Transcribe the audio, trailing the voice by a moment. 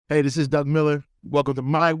Hey, this is Doug Miller. Welcome to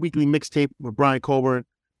my weekly mixtape with Brian Colburn.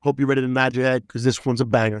 Hope you're ready to nod your head because this one's a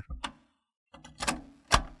banger.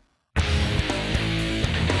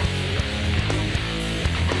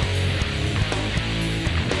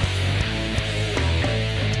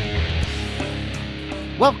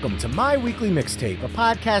 Welcome to My Weekly Mixtape, a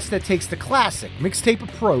podcast that takes the classic mixtape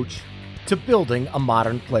approach to building a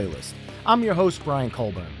modern playlist. I'm your host, Brian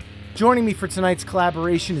Colburn. Joining me for tonight's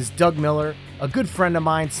collaboration is Doug Miller, a good friend of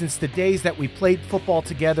mine since the days that we played football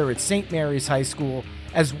together at St. Mary's High School,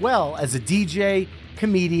 as well as a DJ,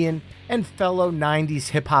 comedian, and fellow 90s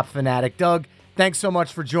hip-hop fanatic. Doug, thanks so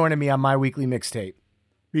much for joining me on My Weekly Mixtape.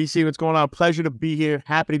 BC, what's going on? Pleasure to be here.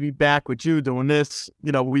 Happy to be back with you doing this.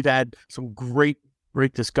 You know, we've had some great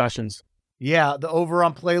discussions. Yeah, the Over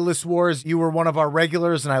on Playlist Wars, you were one of our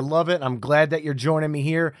regulars, and I love it. I'm glad that you're joining me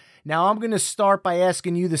here. Now, I'm going to start by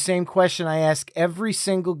asking you the same question I ask every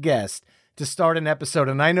single guest to start an episode,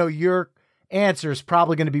 and I know your answer is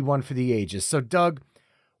probably going to be one for the ages. So, Doug,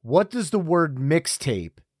 what does the word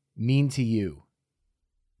mixtape mean to you?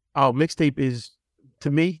 Oh, mixtape is, to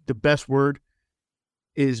me, the best word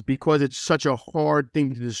is because it's such a hard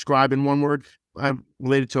thing to describe in one word. I'm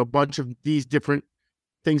related to a bunch of these different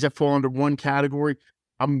things that fall under one category.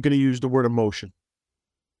 I'm going to use the word emotion.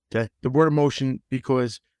 Okay. The word emotion,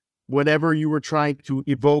 because whatever you were trying to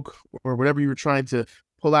evoke or whatever you were trying to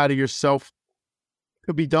pull out of yourself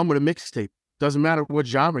could be done with a mixtape. Doesn't matter what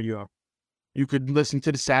genre you are. You could listen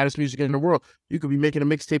to the saddest music in the world. You could be making a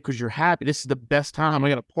mixtape because you're happy. This is the best time. I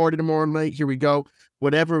got a party tomorrow night. Here we go.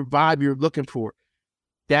 Whatever vibe you're looking for,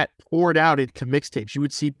 that poured out into mixtapes. You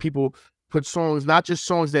would see people put songs, not just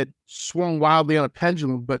songs that swung wildly on a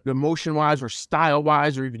pendulum, but emotion-wise or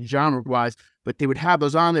style-wise or even genre-wise, but they would have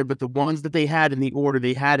those on there, but the ones that they had in the order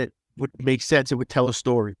they had it would make sense. It would tell a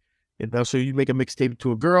story. You know, so you make a mixtape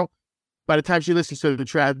to a girl. By the time she listens to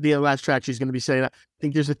the last track, she's going to be saying, I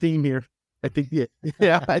think there's a theme here. I think, yeah,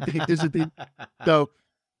 I think there's a theme. So,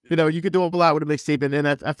 you know, you could do a lot with a mixtape, and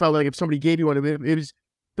I felt like if somebody gave you one, it was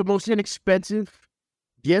the most inexpensive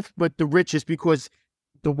gift, but the richest, because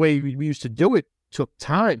the way we used to do it took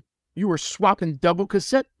time. You were swapping double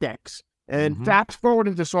cassette decks and fast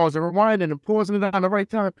forwarding the songs and rewinding and pausing it on the right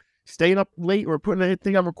time, staying up late or putting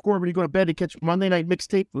anything on record when you go to bed to catch Monday night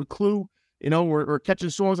mixtape with Clue, you know, or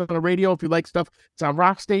catching songs on the radio if you like stuff. It's on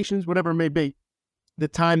rock stations, whatever it may be. The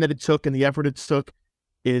time that it took and the effort it took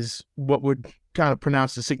is what would kind of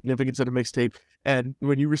pronounce the significance of the mixtape. And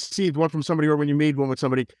when you received one from somebody or when you made one with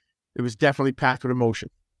somebody, it was definitely packed with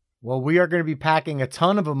emotion. Well, we are going to be packing a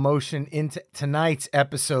ton of emotion into tonight's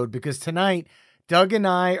episode because tonight, Doug and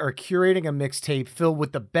I are curating a mixtape filled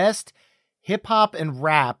with the best hip hop and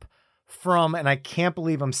rap from, and I can't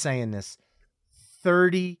believe I'm saying this,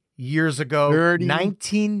 30 years ago,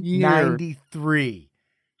 1993.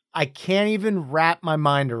 I can't even wrap my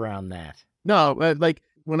mind around that. No, like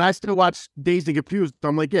when I still watch Dazed and Confused,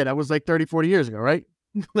 I'm like, yeah, that was like 30, 40 years ago, right?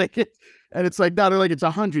 And it's like, no, they're like, it's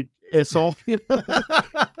 100. It's all, you know?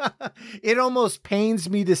 It almost pains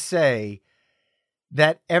me to say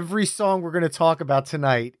that every song we're going to talk about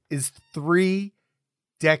tonight is 3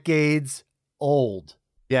 decades old.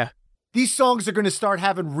 Yeah. These songs are going to start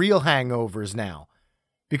having real hangovers now.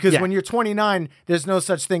 Because when you're 29, there's no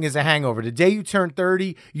such thing as a hangover. The day you turn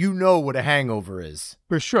 30, you know what a hangover is.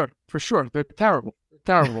 For sure. They're terrible.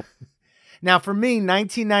 Now, for me,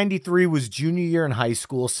 1993 was junior year in high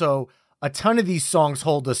school, so a ton of these songs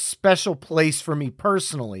hold a special place for me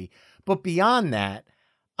personally. But beyond that,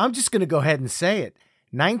 I'm just going to go ahead and say it.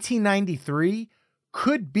 1993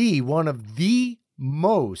 could be one of the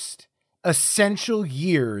most essential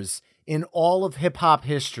years in all of hip-hop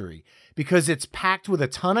history because it's packed with a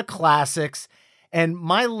ton of classics, and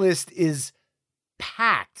my list is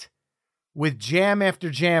packed with jam after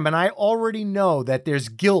jam, and I already know that there's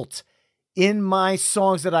guilt in my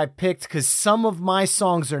songs that I picked because some of my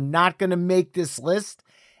songs are not going to make this list,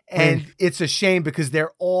 and it's a shame because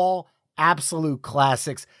they're all absolute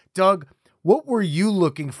classics. Doug, what were you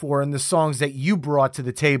looking for in the songs that you brought to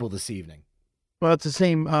the table this evening? Well, it's the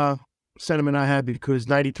same sentiment I had because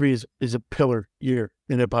 93 is a pillar year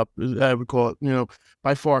in hip-hop, I would call it, you know,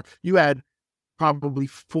 by far. You had probably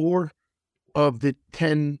 4 of the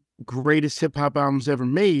 10 greatest hip-hop albums ever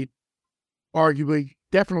made, arguably,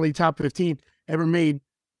 definitely top 15 ever made,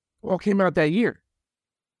 all came out that year.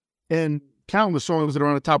 And countless songs that are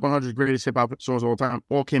on the top 100 greatest hip-hop songs of all time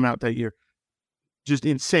all came out that year. Just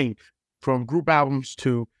insane. From group albums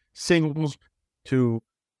to singles to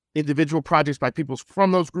individual projects by people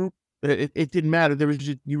from those groups. It didn't matter.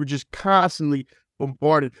 You were just constantly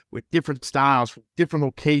bombarded with different styles from different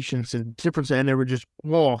locations and they were just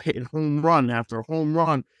all hitting home run after home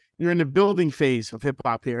run. You're in the building phase of hip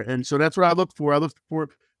hop here. And so that's what I look for. I look for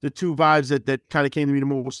the two vibes that kind of came to me the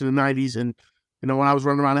most in the 90s. And, when I was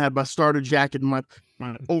running around, I had my starter jacket and my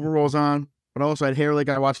overalls on, but I also had hair like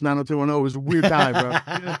I watched 90210. It was a weird time, bro.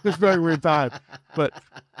 It was a very weird time. But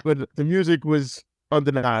the music was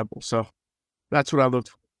undeniable. So that's what I looked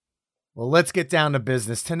for. Well, let's get down to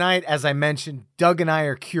business. Tonight, as I mentioned, Doug and I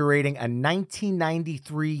are curating a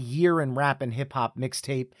 1993 year in rap and hip hop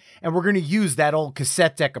mixtape, and we're going to use that old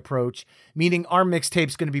cassette deck approach, meaning our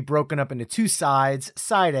mixtape's going to be broken up into two sides,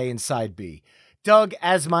 side A and side B. Doug,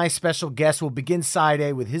 as my special guest, will begin side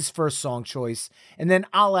A with his first song choice, and then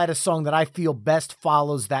I'll add a song that I feel best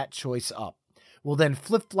follows that choice up. We'll then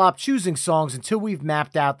flip-flop choosing songs until we've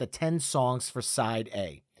mapped out the 10 songs for side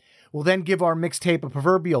A. We'll then give our mixtape a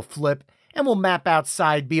proverbial flip, and we'll map out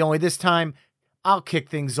side B, only this time I'll kick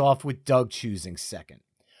things off with Doug choosing second.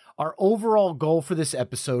 Our overall goal for this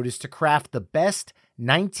episode is to craft the best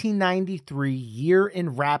 1993 year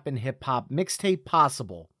in rap and hip-hop mixtape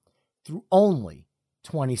possible through only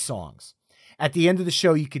 20 songs. At the end of the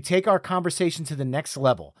show, you could take our conversation to the next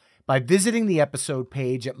level by visiting the episode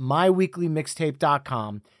page at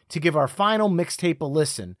myweeklymixtape.com to give our final mixtape a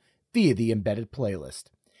listen via the embedded playlist.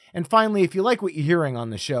 And finally, if you like what you're hearing on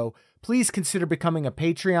the show, please consider becoming a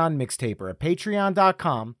Patreon mixtaper at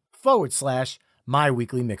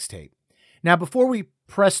patreon.com/myweeklymixtape. Now, before we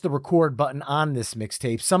press the record button on this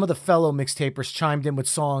mixtape, some of the fellow mixtapers chimed in with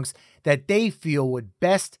songs that they feel would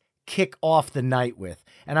best kick off the night with.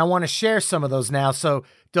 And I want to share some of those now. So,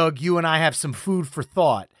 Doug, you and I have some food for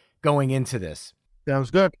thought going into this.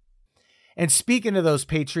 Sounds good. And speaking of those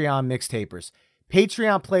Patreon mixtapers,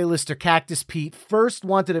 Patreon playlister Cactus Pete first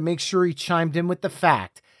wanted to make sure he chimed in with the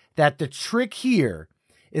fact that the trick here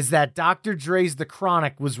is that Dr. Dre's The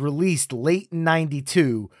Chronic was released late in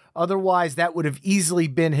 92. Otherwise, that would have easily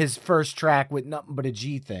been his first track with Nothing But a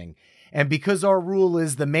G Thing. And because our rule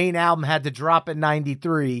is the main album had to drop in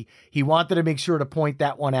 93, he wanted to make sure to point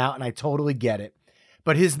that one out, and I totally get it.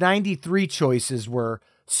 But his 93 choices were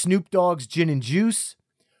Snoop Dogg's Gin and Juice,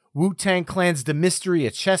 Wu-Tang Clan's The Mystery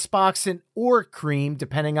of Chess Boxing, or Cream,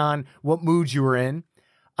 depending on what mood you were in,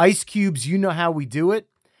 Ice Cube's You Know How We Do It,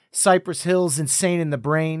 Cypress Hill's Insane in the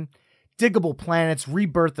Brain, Diggable Planet's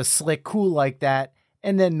Rebirth of Slick, Cool Like That,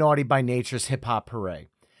 and then Naughty by Nature's Hip Hop Hooray.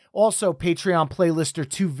 Also, Patreon playlister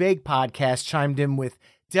Too Vague Podcast chimed in with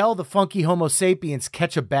Del the Funky Homo Sapiens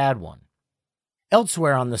Catch a Bad One.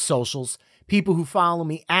 Elsewhere on the socials, people who follow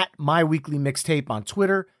me at My Weekly Mixtape on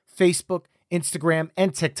Twitter, Facebook, Instagram,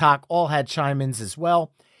 and TikTok all had chime-ins as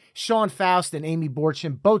well. Sean Faust and Amy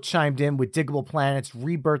Borchin both chimed in with Diggable Planet's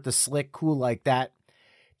Rebirth of Slick, Cool Like That.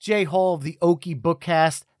 Jay Hall of the Okie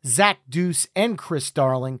Bookcast, Zach Deuce, and Chris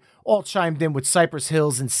Darling all chimed in with Cypress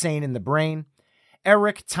Hill's Insane in the Brain.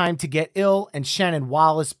 Eric, Time to Get Ill, and Shannon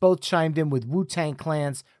Wallace both chimed in with Wu-Tang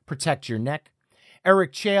Clan's Protect Your Neck.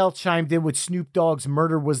 Eric Chael chimed in with Snoop Dogg's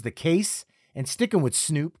Murder Was the Case. And sticking with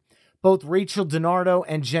Snoop, both Rachel DiNardo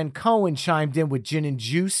and Jen Cohen chimed in with Gin and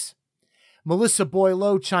Juice. Melissa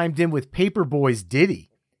Boileau chimed in with Paperboy's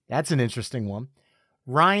Diddy. That's an interesting one.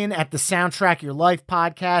 Ryan at the Soundtrack Your Life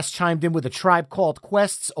podcast chimed in with A Tribe Called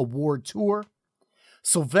Quest's Award Tour.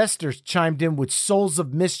 Sylvester chimed in with Souls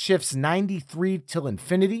of Mischief's 93 Till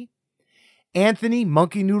Infinity. Anthony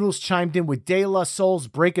Monkey Noodles chimed in with De La Soul's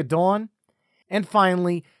Break of Dawn. And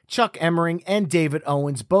finally, Chuck Emmering and David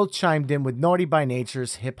Owens both chimed in with Naughty by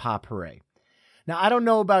Nature's Hip Hop Hooray. Now, I don't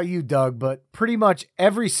know about you, Doug, but pretty much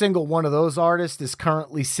every single one of those artists is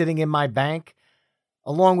currently sitting in my bank,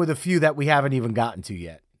 along with a few that we haven't even gotten to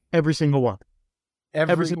yet. Every single one.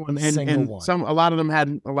 Every single one. And a lot of them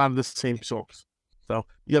had a lot of the same songs. So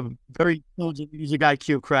you have a very intelligent music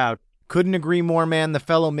IQ crowd. Couldn't agree more, man. The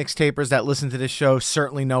fellow mixtapers that listen to this show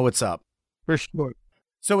certainly know what's up. For sure.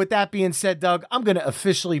 So with that being said, Doug, I'm going to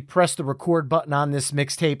officially press the record button on this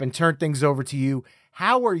mixtape and turn things over to you.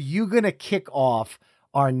 How are you going to kick off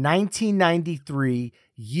our 1993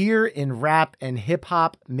 year in rap and hip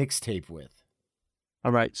hop mixtape with?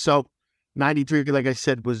 All right. So 93, like I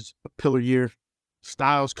said, was a pillar year.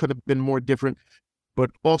 Styles could have been more different,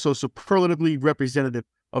 but also superlatively representative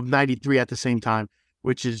of 93 at the same time,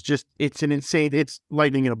 which is just, it's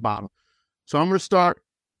lightning in a bottle. So I'm going to start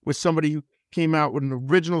with somebody who came out with an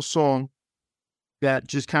original song that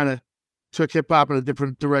just kind of took hip-hop in a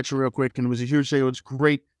different direction real quick, and it was a huge thing. It was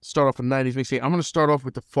great to start off a 90s mixtape. I'm going to start off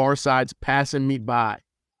with the Far Side's Passing Me By.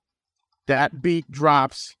 That beat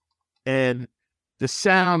drops, and the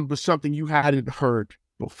sound was something you hadn't heard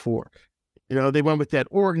before. You know, they went with that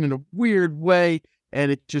organ in a weird way,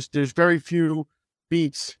 and it just, there's very few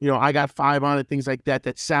beats, I Got Five on it, things like that,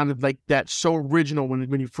 that sounded like that, so original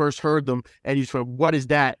when you first heard them, and you sort of, what is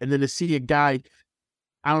that? And then to see a guy,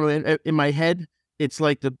 I don't know, in my head, it's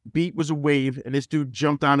like the beat was a wave, and this dude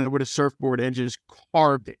jumped on it with a surfboard and just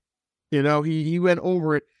carved it. He went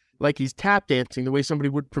over it like he's tap dancing, the way somebody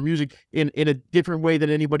would for music, in a different way than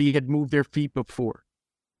anybody had moved their feet before.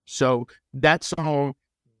 So that song,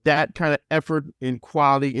 that kind of effort and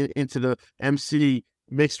quality into the MC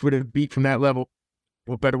mixed with a beat from that level,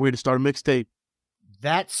 what better way to start a mixtape?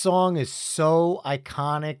 That song is so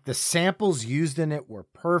iconic. The samples used in it were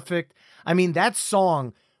perfect. I mean, that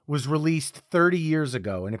song was released 30 years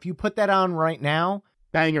ago. And if you put that on right now,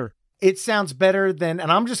 banger. It sounds better than,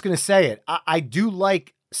 and I'm just going to say it, I do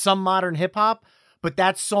like some modern hip hop, but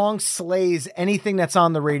that song slays anything that's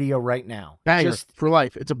on the radio right now. Banger for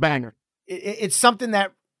life. It's a banger. It's something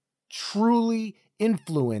that truly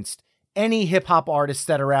influenced any hip hop artists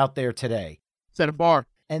that are out there today. Set a bar.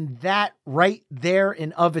 And that right there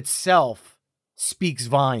in of itself speaks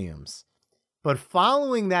volumes. But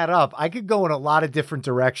following that up, I could go in a lot of different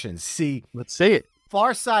directions. See, let's say it.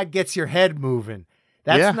 Pharcyde gets your head moving.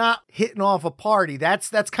 That's not hitting off a party. That's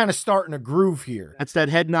kind of starting a groove here. That's that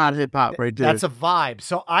head nod hip hop right there. That's a vibe.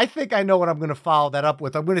 So I think I know what I'm going to follow that up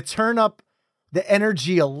with. I'm going to turn up the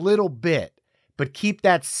energy a little bit, but keep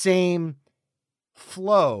that same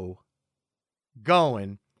flow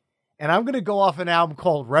going. And I'm going to go off an album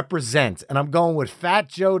called Represent. And I'm going with Fat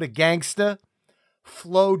Joe Da Gangsta,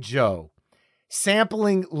 Flo Jo,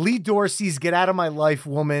 sampling Lee Dorsey's Get Out of My Life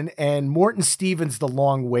Woman and Morton Stevens' The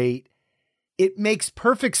Long Wait. It makes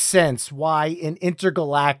perfect sense why in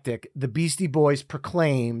Intergalactic, the Beastie Boys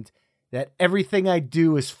proclaimed that everything I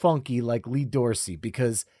do is funky like Lee Dorsey,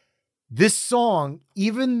 because this song,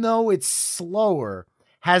 even though it's slower,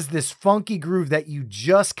 has this funky groove that you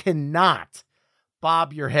just cannot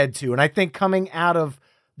bob your head to. And I think coming out of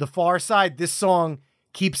the Pharcyde, this song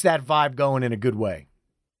keeps that vibe going in a good way.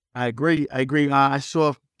 I agree. I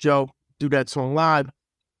saw Joe do that song live.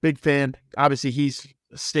 Big fan. Obviously, he's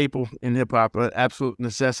a staple in hip hop, an absolute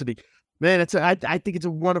necessity. Man, I think it's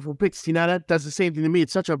a wonderful pick. See, now that does the same thing to me.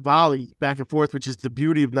 It's such a volley back and forth, which is the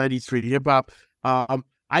beauty of 90s street hip hop.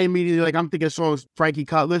 I immediately, I'm thinking of songs, Frankie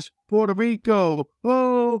Cutlass, Puerto Rico.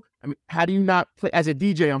 Oh, I mean, how do you not play, as a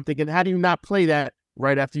DJ, I'm thinking, how do you not play that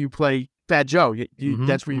right after you play Fat Joe?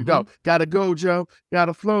 That's where you go. Gotta go, Joe.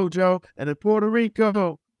 Gotta flow, Joe. And then Puerto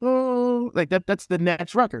Rico. Oh, like that's the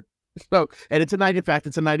next record. So, and it's in fact,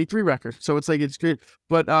 it's a 93 record. So it's like, it's good.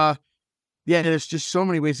 But, yeah, there's just so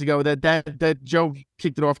many ways to go. That Joe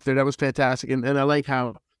kicked it off there. That was fantastic. And I like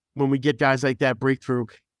how when we get guys like that breakthrough,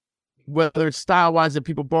 whether it's style-wise that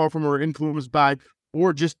people borrow from or are influenced by,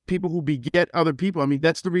 or just people who beget other people. I mean,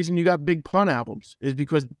 that's the reason you got Big Pun albums, is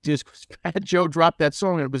because just Fat Joe dropped that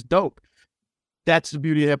song and it was dope. That's the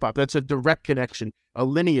beauty of hip-hop. That's a direct connection, a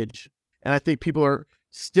lineage. And I think people are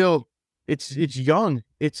still, it's young.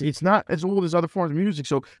 It's not as old as other forms of music.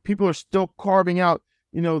 So people are still carving out,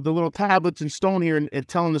 the little tablets and stone here and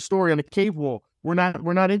telling the story on a cave wall. We're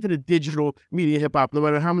not into the digital media hip hop, no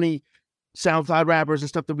matter how many SoundCloud rappers and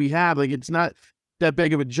stuff that we have. Like, it's not that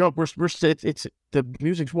big of a jump. It's the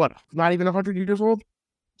music's what, not even 100 years old.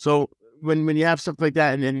 So when you have stuff like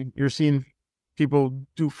that and you're seeing people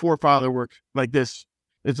do forefather work like this,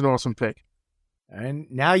 it's an awesome pick. And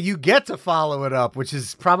now you get to follow it up, which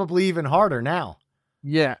is probably even harder now.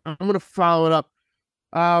 Yeah, I'm going to follow it up.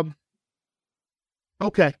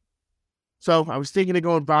 Okay. So I was thinking of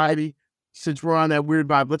going vibey. Since we're on that weird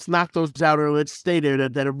vibe, let's knock those out, or let's stay there.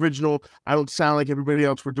 That original, I don't sound like everybody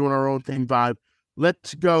else, we're doing our own thing vibe.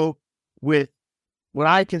 Let's go with what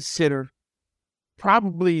I consider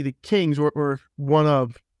probably the kings or one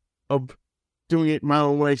of doing it my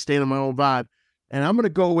own way, staying on my own vibe. And I'm going to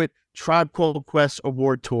go with Tribe Called Quest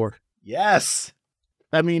Award Tour. Yes.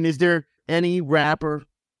 I mean, is there any rapper,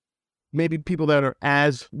 maybe people that are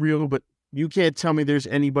as real, but you can't tell me there's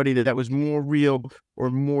anybody that was more real or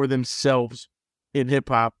more themselves in hip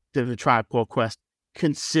hop than the Tribe Called Quest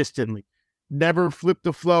consistently. Never flipped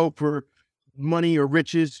the flow for money or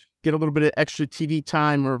riches, get a little bit of extra TV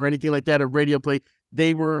time or anything like that, or radio play.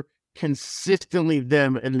 They were consistently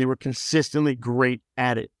them, and they were consistently great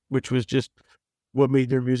at it, which was just what made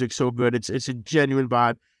their music so good. It's a genuine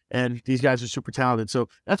vibe, and these guys are super talented. So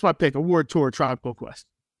that's my pick, Award Tour, Tribe Called Quest.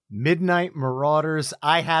 Midnight Marauders.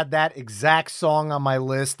 I had that exact song on my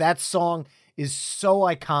list. That song is so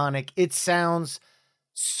iconic. It sounds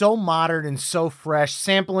so modern and so fresh.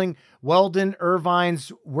 Sampling Weldon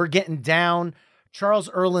Irvine's We're Getting Down, Charles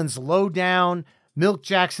Erlin's Lowdown, Milk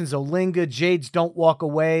Jackson's Olinga, Jade's Don't Walk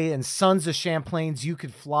Away, and Sons of Champlain's You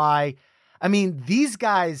Could Fly. I mean, these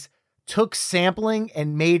guys took sampling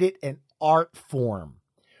and made it an art form.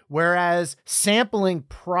 Whereas sampling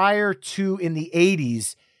prior to in the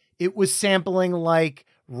 80s, it was sampling like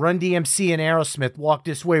Run DMC and Aerosmith, Walk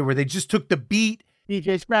This Way, where they just took the beat.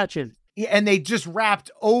 DJ scratching. And they just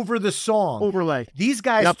rapped over the song. Overlay. These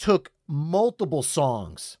guys took multiple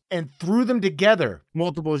songs and threw them together.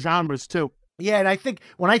 Multiple genres too. Yeah, and I think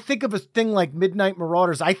when I think of a thing like Midnight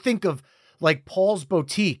Marauders, I think of like Paul's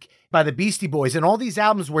Boutique by the Beastie Boys and all these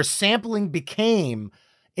albums where sampling became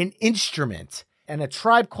an instrument. And A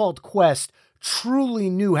Tribe Called Quest truly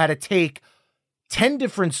knew how to take 10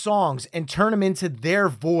 different songs and turn them into their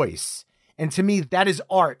voice. And to me, that is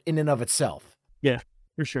art in and of itself. Yeah,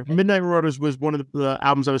 for sure. Midnight Marauders was one of the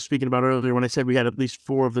albums I was speaking about earlier when I said we had at least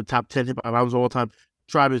 4 of the top 10 hip hop albums of all time.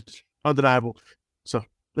 Tribe is undeniable. So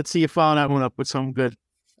let's see you follow that one up with something good.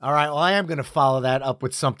 All right, well, I am going to follow that up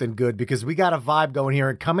with something good because we got a vibe going here.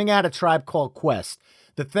 And coming out of Tribe Called Quest,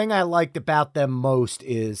 the thing I liked about them most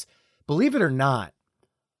is, believe it or not,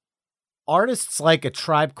 artists like A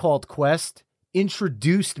Tribe Called Quest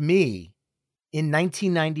introduced me in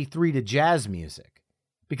 1993 to jazz music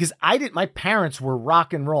because my parents were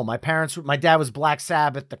rock and roll. My dad was Black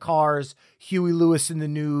Sabbath, The Cars, Huey Lewis and the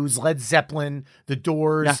News, Led Zeppelin, The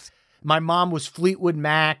Doors. Yes. My mom was Fleetwood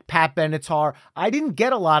Mac, Pat Benatar. I didn't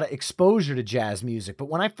get a lot of exposure to jazz music, but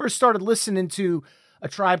when I first started listening to A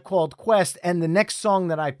Tribe Called Quest and the next song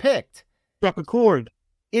that I picked, Struck a Chord,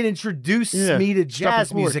 it introduced me to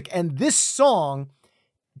jazz music. And this song,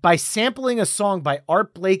 by sampling a song by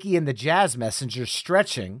Art Blakey and the Jazz Messengers,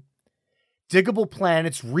 Stretching, Diggable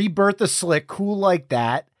Planets, Rebirth the Slick, Cool Like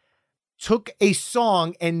That, took a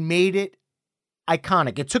song and made it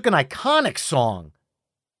iconic. It took an iconic song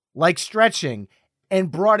like Stretching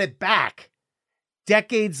and brought it back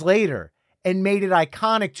decades later and made it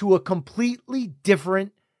iconic to a completely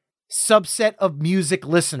different subset of music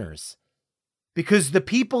listeners. Because the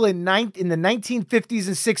people in the 1950s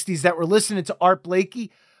and 60s that were listening to Art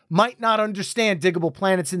Blakey might not understand Diggable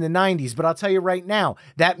Planets in the 90s, but I'll tell you right now,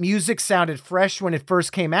 that music sounded fresh when it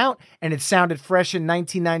first came out, and it sounded fresh in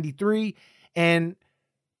 1993, and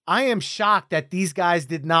I am shocked that these guys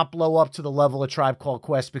did not blow up to the level of Tribe Called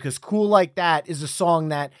Quest, because Cool Like That is a song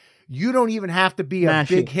that you don't even have to be a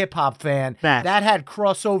big hip-hop fan. That had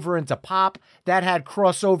crossover into pop, that had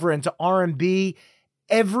crossover into R&B.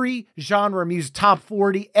 Every genre of music, top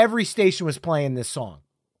 40, every station was playing this song.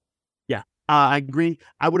 Yeah, I agree.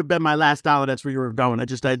 I would have bet my last dollar that's where you were going. I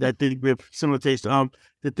think we have similar taste.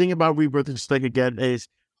 The thing about Rebirth and Slick again is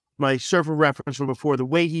my Surfer reference from before. The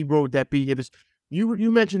way he wrote that beat, it was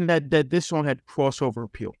you mentioned that this song had crossover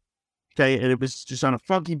appeal. Okay, and it was just on a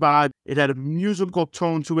funky vibe. It had a musical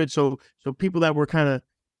tone to it. So people that were kind of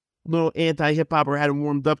a little anti-hip hop or hadn't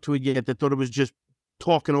warmed up to it yet, that thought it was just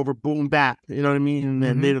talking over boom bap, you know what I mean?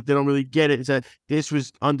 And they don't really get it. It's that this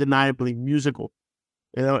was undeniably musical,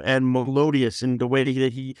 you know, and melodious in the way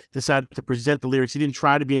that he decided to present the lyrics. He didn't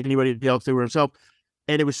try to be anybody else. They were himself.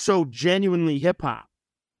 And it was so genuinely hip hop,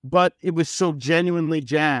 but it was so genuinely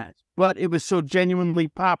jazz, but it was so genuinely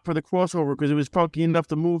pop for the crossover because it was funky enough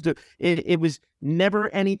to move to it. It was never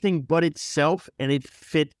anything but itself, and it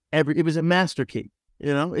fit it was a master key,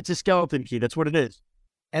 you know, it's a skeleton key. That's what it is.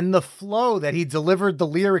 And the flow that he delivered the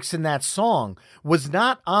lyrics in that song was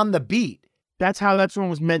not on the beat. That's how that song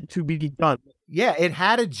was meant to be done. Yeah, it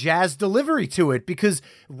had a jazz delivery to it because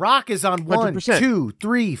rock is on 1, 2,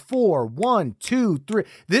 3, 4, 1, 2, 3.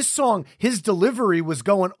 This song, his delivery was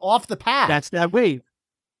going off the path. That's that wave.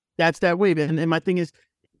 And my thing is,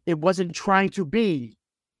 it wasn't trying to be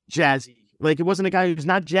jazzy. Like, it wasn't a guy who's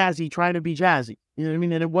not jazzy trying to be jazzy. You know what I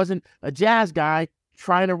mean? And it wasn't a jazz guy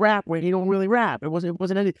trying to rap when he don't really rap. It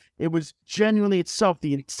wasn't any. It was genuinely itself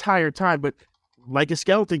the entire time. But like a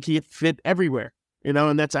skeleton key, it fit everywhere. You know,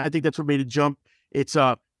 and I think that's what made it jump. It's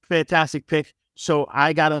a fantastic pick. So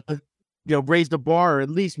I gotta, raise the bar, or at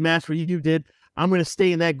least match what you did. I'm gonna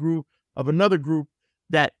stay in that group of another group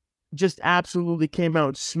that just absolutely came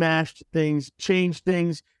out, smashed things, changed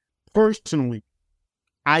things. Personally,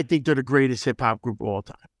 I think they're the greatest hip hop group of all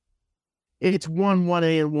time. It's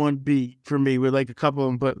 1A and 1B for me with like a couple of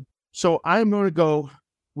them. But so I'm going to go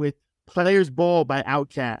with Players Ball by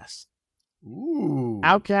Outkast. Ooh.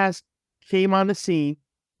 Outkast came on the scene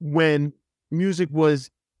when music was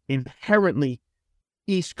inherently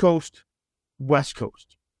East Coast, West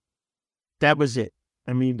Coast. That was it.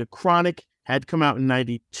 I mean, The Chronic had come out in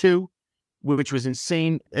 92, which was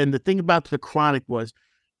insane. And the thing about The Chronic was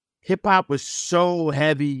hip hop was so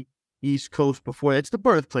heavy East Coast before. It's the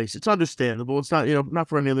birthplace. It's understandable. It's not, not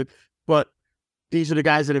for any other, but these are the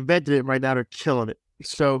guys that invented it right now. They're killing it.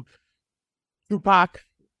 So Tupac,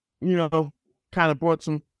 kind of brought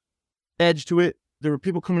some edge to it. There were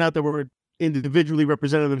people coming out that were individually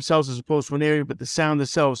representing themselves as opposed to an area, but the sound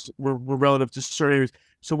themselves were relative to certain areas.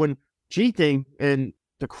 So when G-Thing and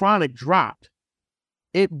The Chronic dropped,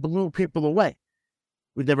 it blew people away.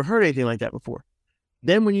 We'd never heard anything like that before.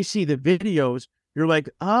 Then when you see the videos, you're like,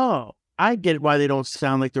 oh, I get why they don't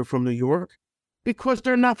sound like they're from New York, because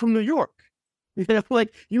they're not from New York. You know,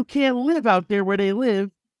 like, you can't live out there where they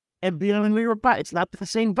live and be on a New York vibe. It's not the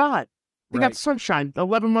same vibe. We got sunshine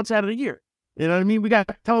 11 months out of the year. You know what I mean? We got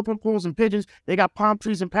telephone poles and pigeons. They got palm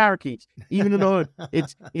trees and parakeets. Even in the hood,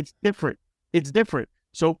 it's different. It's different.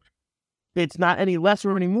 So it's not any less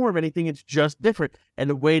or any more of anything. It's just different. And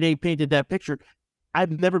the way they painted that picture,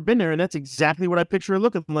 I've never been there, and that's exactly what I picture it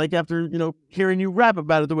looking like after, hearing you rap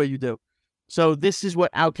about it the way you do. So this is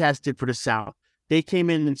what Outkast did for the South. They came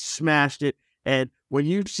in and smashed it. And when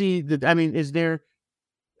you see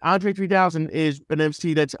Andre 3000 is an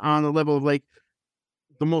MC that's on the level of like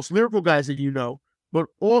the most lyrical guys that you know, but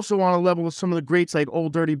also on a level of some of the greats like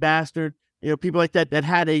Old Dirty Bastard, people like that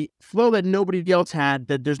had a flow that nobody else had,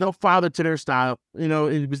 that there's no father to their style.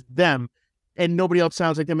 It was them, and nobody else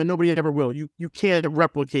sounds like them, and nobody ever will. You can't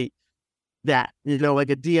replicate that,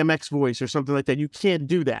 like a DMX voice or something like that. You can't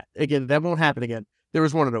do that. Again, that won't happen again. There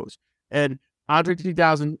was one of those. And Andre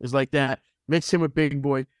 3000 is like that. Mix him with Big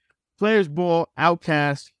Boy. Players Ball,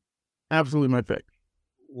 Outkast, absolutely my pick.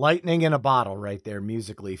 Lightning in a bottle right there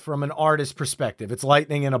musically. From an artist perspective, it's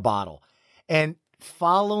lightning in a bottle. And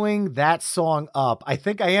following that song up, I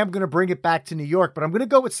think I am going to bring it back to New York, but I'm going to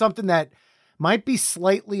go with something that might be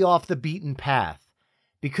slightly off the beaten path.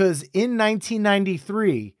 Because in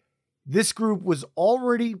 1993, this group was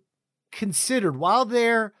already considered, while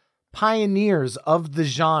they're pioneers of the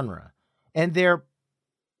genre, and they're,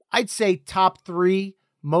 I'd say, top 3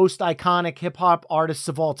 most iconic hip-hop artists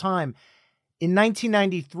of all time. In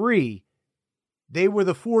 1993, they were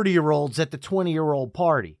the 40-year-olds at the 20-year-old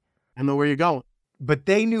party. I know where you're going. But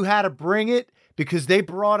they knew how to bring it because they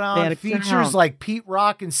brought on features like Pete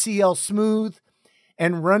Rock and CL Smooth,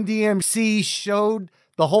 and Run DMC showed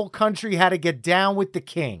the whole country how to get down with the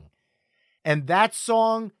king. And that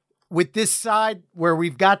song, with this side where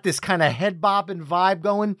we've got this kind of head bobbing vibe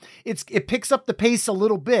going, it picks up the pace a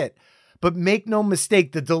little bit. But make no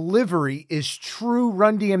mistake, the delivery is true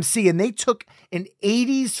Run DMC. And they took an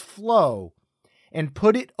 80s flow and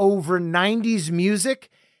put it over 90s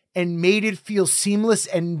music and made it feel seamless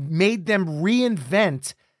and made them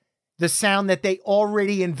reinvent the sound that they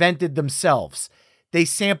already invented themselves. They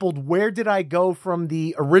sampled Where Did I Go from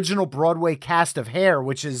the original Broadway cast of Hair,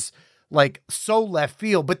 which is like so left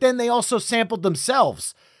field. But then they also sampled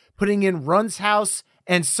themselves, putting in Run's House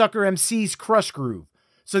and Sucker MC's Crush Groove.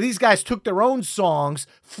 So these guys took their own songs,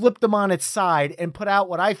 flipped them on its side, and put out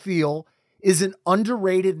what I feel is an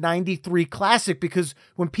underrated 93 classic, because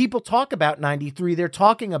when people talk about 93, they're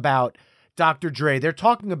talking about Dr. Dre, they're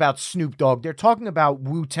talking about Snoop Dogg, they're talking about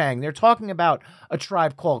Wu-Tang, they're talking about A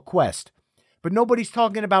Tribe Called Quest. But nobody's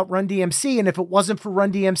talking about Run DMC, and if it wasn't for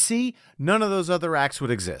Run DMC, none of those other acts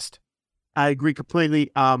would exist. I agree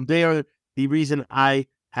completely. They are the reason I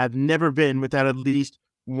have never been without at least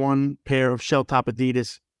one pair of shell top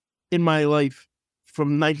Adidas in my life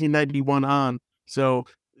from 1991 on. So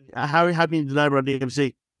how can you deny Run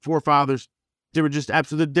DMC? Forefathers. They were just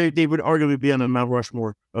absolutely, they would arguably be on the Mount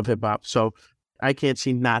Rushmore of hip hop. So I can't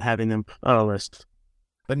see not having them on a list.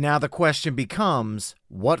 But now the question becomes,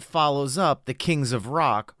 what follows up the Kings of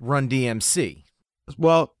Rock, Run DMC?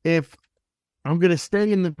 Well, if I'm going to stay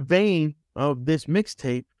in the vein of this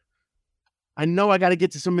mixtape, I know I got to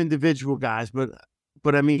get to some individual guys,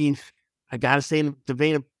 but I mean, I got to stay in the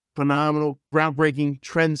vein of phenomenal, groundbreaking,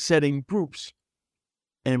 trend-setting groups.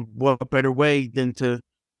 And what better way than to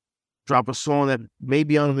drop a song that may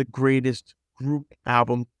be on the greatest group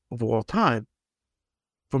album of all time,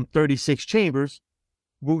 from 36 Chambers,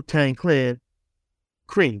 Wu-Tang Clan,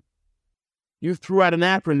 Cream. You threw out an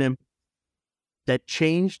acronym that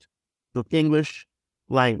changed the English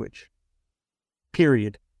language.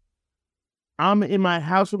 Period. I'm in my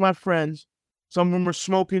house with my friends. Some of them are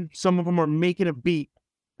smoking. Some of them are making a beat.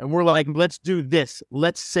 And we're like, let's do this.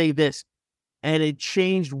 Let's say this. And it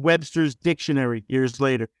changed Webster's dictionary years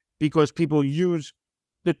later, because people use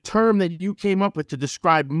the term that you came up with to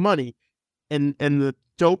describe money, and the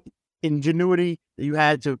dope ingenuity that you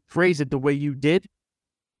had to phrase it the way you did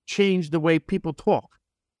changed the way people talk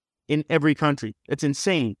in every country. It's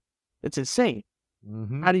insane. It's insane.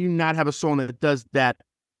 Mm-hmm. How do you not have a song that does that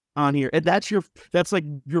on here? And that's like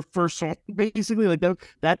your first song, basically. Like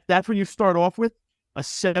that's where you start off with. A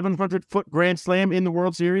 700-foot grand slam in the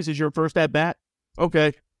World Series is your first at bat.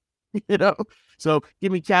 Okay. So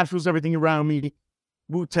give me Cash Rules Everything Around Me,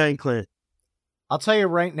 Wu-Tang Clan. I'll tell you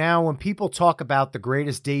right now, when people talk about the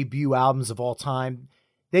greatest debut albums of all time,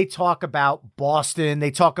 they talk about Boston.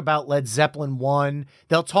 They talk about Led Zeppelin 1.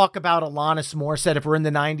 They'll talk about Alanis Morissette if we're in the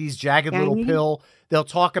 90s, Jagged Little Pill. They'll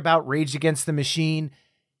talk about Rage Against the Machine.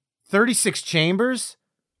 36 Chambers?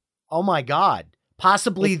 Oh my God.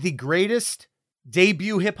 Possibly the greatest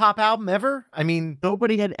debut hip-hop album ever? I mean,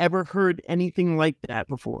 nobody had ever heard anything like that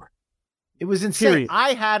before. It was insane. Period.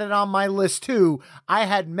 I had it on my list too. I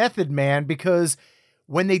had Method Man because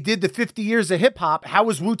when they did the 50 years of hip-hop, how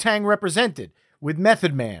was Wu-Tang represented? With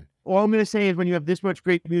Method Man. All I'm going to say is when you have this much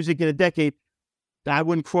great music in a decade, I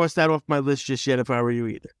wouldn't cross that off my list just yet if I were you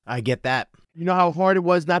either. I get that. You know how hard it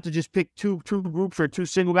was not to just pick two groups or two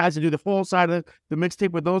single guys and do the full side of the mixtape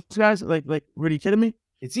with those guys? Like, were you kidding me?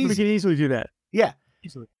 It's easy. We can easily do that. Yeah.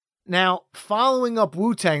 Easily. Now, following up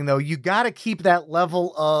Wu-Tang, though, you got to keep that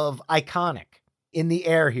level of iconic in the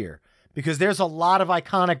air here because there's a lot of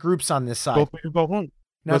iconic groups on this side. Go home.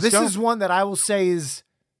 Now, this is one that I will say is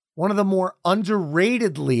one of the more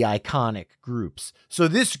underratedly iconic groups. So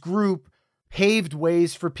this group paved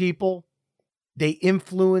ways for people. They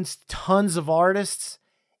influenced tons of artists.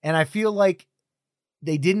 And I feel like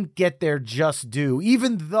they didn't get their just due.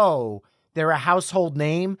 Even though they're a household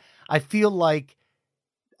name, I feel like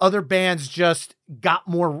other bands just got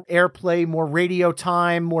more airplay, more radio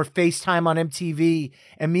time, more FaceTime on MTV.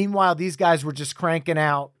 And meanwhile, these guys were just cranking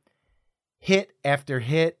out hit after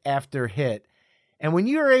hit after hit. And when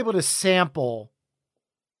you're able to sample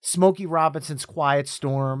Smokey Robinson's Quiet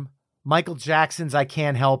Storm, Michael Jackson's I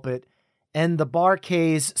Can't Help It, and the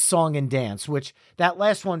Bar-Kays Song and Dance, which that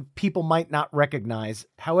last one people might not recognize.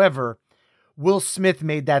 However, Will Smith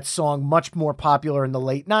made that song much more popular in the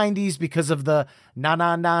late 90s because of the na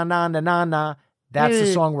na na na na na na. That's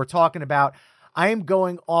the song we're talking about. I am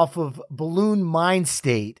going off of Balloon Mind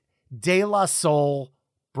State, De La Soul,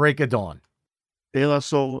 Break of Dawn. De La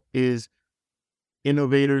Soul is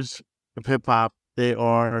innovators of hip-hop. They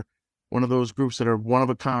are one of those groups that are one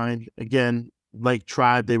of a kind. Again, like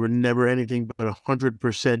Tribe, they were never anything but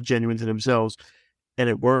 100% genuine to themselves, and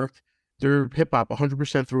it worked. They're hip-hop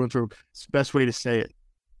 100% through and through. It's the best way to say it.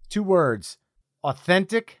 2 words,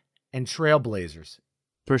 authentic and trailblazers.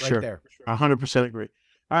 For right sure. There. 100% agree.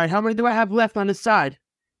 All right, how many do I have left on this side?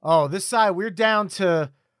 Oh, this side, we're down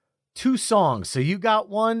to 2 songs. So you got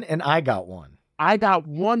one and I got one. I got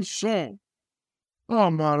one song. Oh,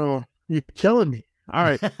 Mano, you're killing me. All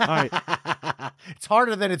right. It's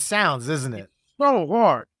harder than it sounds, isn't it? So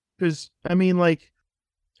hard. Because, I mean, like,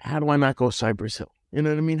 how do I not go Cypress Hill? You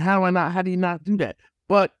know what I mean? How do you not do that?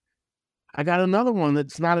 But I got another one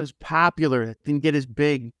that's not as popular, that didn't get as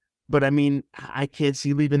big. But, I mean, I can't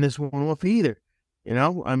see leaving this one off either. You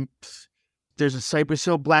know, there's a Cypress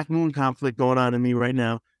Hill Black Moon conflict going on in me right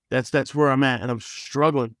now. That's where I'm at, and I'm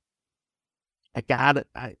struggling. I got it.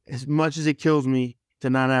 As much as it kills me to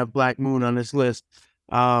not have Black Moon on this list,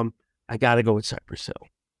 I got to go with Cypress Hill.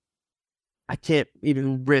 I can't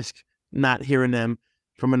even risk not hearing them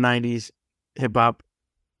from a 90s hip-hop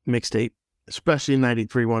mixtape, especially a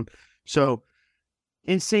 93 one. So,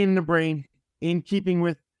 Insane in the Brain, in keeping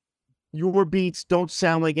with your beats don't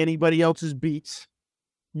sound like anybody else's beats.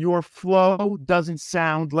 Your flow doesn't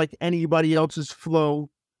sound like anybody else's flow.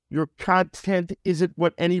 Your content isn't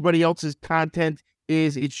what anybody else's content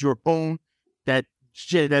is. It's your own. That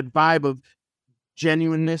vibe of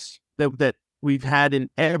genuineness that we've had in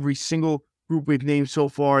every single group we've named so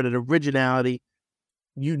far, that originality.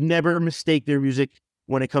 You never mistake their music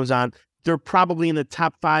when it comes on. They're probably in the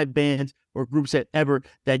top 5 bands or groups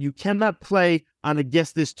that you cannot play on a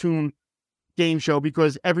Guess This Tune game show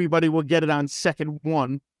because everybody will get it on second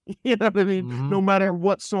one. You know what I mean? Mm-hmm. No matter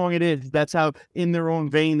what song it is, that's how in their own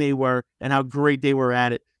vein they were and how great they were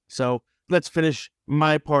at it. So let's finish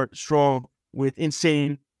my part strong with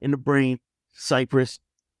Insane in the Brain, Cypress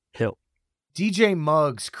Hill. DJ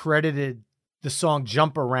Muggs credited the song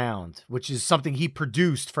Jump Around, which is something he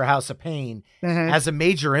produced for House of Pain, as a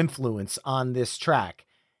major influence on this track.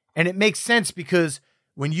 And it makes sense because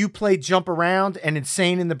when you play Jump Around and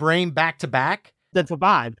Insane in the Brain back to back, that's a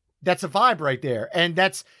vibe. That's a vibe right there. And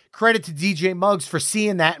that's credit to DJ Muggs for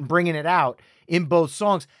seeing that and bringing it out in both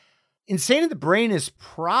songs. Insane in the Brain is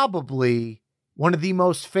probably one of the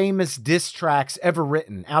most famous diss tracks ever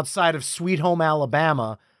written outside of Sweet Home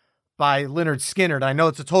Alabama by Lynyrd Skynyrd. I know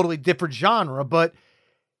it's a totally different genre, but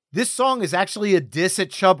this song is actually a diss at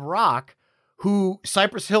Chubb Rock, who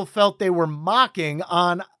Cypress Hill felt they were mocking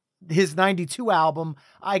on his 92 album,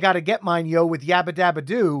 I Gotta Get Mine, Yo, with Yabba Dabba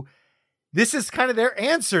Doo. This is kind of their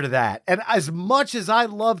answer to that. And as much as I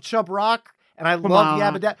love Chubb Rock and I love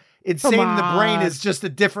Yabba Dabba, Insane in the Brain is just a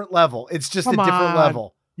different level. It's just a different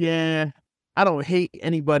level. Yeah. I don't hate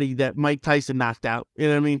anybody that Mike Tyson knocked out. You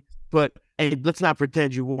know what I mean? But hey, let's not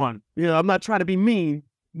pretend you won. You know, I'm not trying to be mean.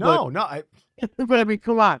 No, But I mean,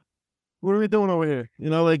 come on. What are we doing over here? You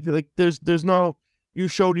know, like there's no. You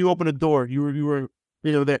opened a door. You were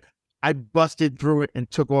there. I busted through it and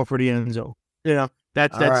took off for the end zone. You know,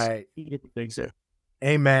 that's right. Things there.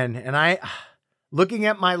 Amen. And looking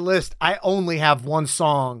at my list, I only have one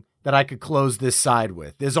song that I could close this side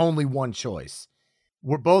with. There's only one choice.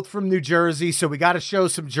 We're both from New Jersey, so we got to show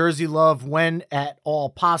some Jersey love when at all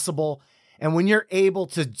possible. And when you're able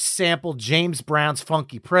to sample James Brown's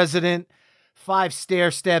Funky President, 5 Stair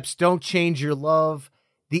Steps, Don't Change Your Love,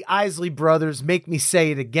 the Isley Brothers, Make Me Say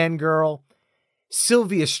It Again, Girl,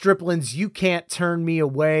 Sylvia Striplin's You Can't Turn Me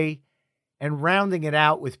Away, and rounding it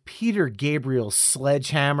out with Peter Gabriel's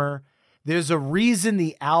Sledgehammer, there's a reason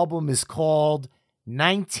the album is called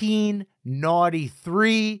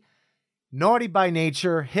 1993, Naughty by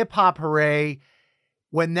Nature, Hip Hop Hooray.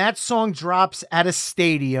 When that song drops at a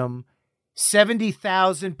stadium,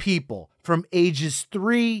 70,000 people from ages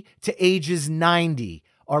 3 to ages 90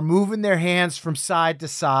 are moving their hands from side to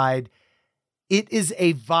side. It is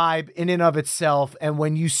a vibe in and of itself. And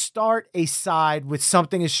when you start a side with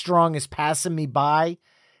something as strong as Passing Me By,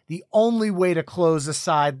 the only way to close a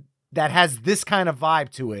side that has this kind of vibe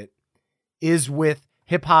to it is with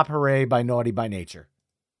Hip Hop Hooray by Naughty by Nature.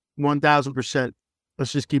 1,000%.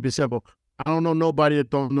 Let's just keep it simple. I don't know nobody that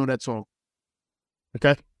don't know that song.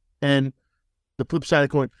 Okay? And the flip side of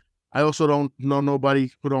the coin, I also don't know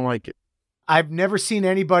nobody who don't like it. I've never seen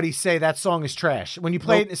anybody say that song is trash. When you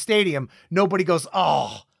play it in a stadium, nobody goes,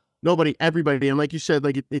 oh. Nobody, everybody. And like you said,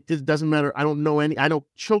 like it just doesn't matter. I know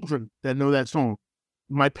children that know that song.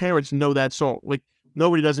 My parents know that song. Like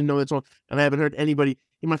nobody doesn't know that song. And I haven't heard anybody.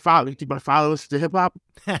 My father listens to hip hop?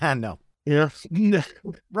 No. Yeah.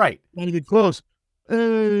 Right. Not even close.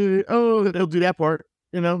 They'll do that part.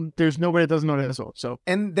 You know, there's nobody that doesn't know that song. So,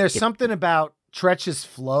 and there's something about Treach's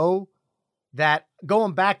flow that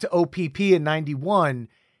going back to OPP in 91,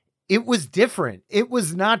 it was different. It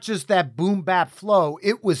was not just that boom bap flow.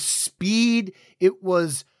 It was speed. It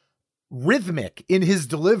was rhythmic in his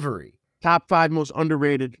delivery. Top 5 most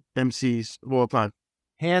underrated MCs of all time.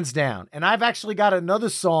 Hands down. And I've actually got another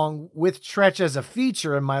song with Treach as a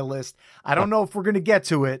feature in my list. I don't know if we're going to get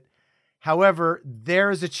to it. However,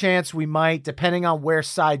 there is a chance we might, depending on where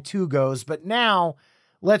side 2 goes. But now,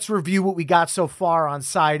 let's review what we got so far on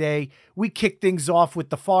side A. We kicked things off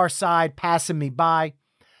with The Far Side, Passing Me By,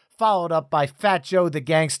 followed up by Fat Joe the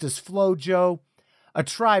Gangsta's Flow Joe, A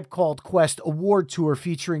Tribe Called Quest award tour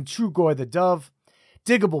featuring Trugoy the Dove,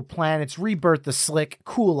 Diggable Planets, Rebirth the Slick,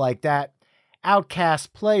 Cool Like That,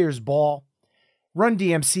 Outkast Players Ball, Run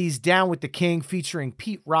DMC's Down with the King featuring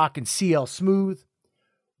Pete Rock and CL Smooth,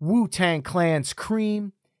 Wu-Tang Clan's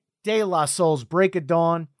Cream, De La Soul's Break of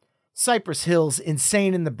Dawn, Cypress Hill's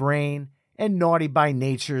Insane in the Brain, and Naughty by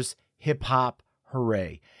Nature's Hip Hop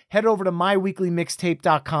Hooray. Head over to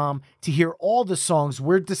myweeklymixtape.com to hear all the songs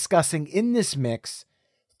we're discussing in this mix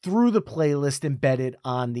through the playlist embedded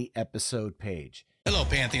on the episode page. Hello,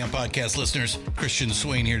 Pantheon Podcast listeners. Christian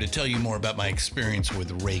Swain here to tell you more about my experience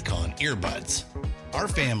with Raycon earbuds. Our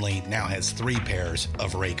family now has 3 pairs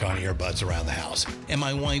of Raycon earbuds around the house, and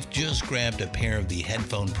my wife just grabbed a pair of the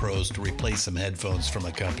Headphone Pros to replace some headphones from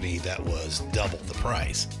a company that was double the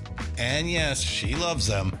price. And yes, she loves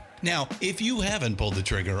them. Now, if you haven't pulled the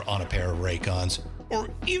trigger on a pair of Raycons, or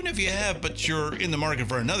even if you have, but you're in the market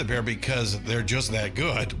for another pair because they're just that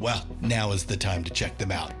good, well, now is the time to check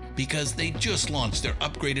them out, because they just launched their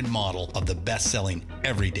upgraded model of the best-selling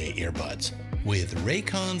everyday earbuds. With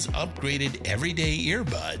Raycon's upgraded everyday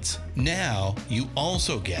earbuds, now you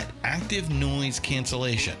also get active noise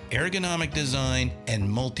cancellation, ergonomic design, and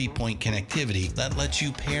multi-point connectivity that lets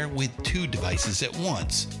you pair with 2 devices at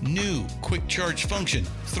once. New quick charge function,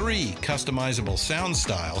 3 customizable sound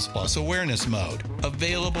styles, plus awareness mode.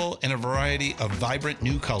 Available in a variety of vibrant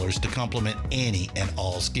new colors to complement any and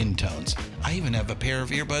all skin tones. I even have a pair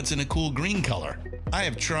of earbuds in a cool green color. I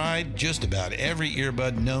have tried just about every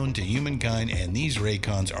earbud known to humankind, and these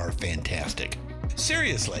Raycons are fantastic.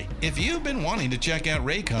 Seriously, if you've been wanting to check out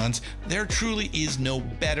Raycons, there truly is no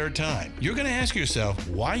better time. You're going to ask yourself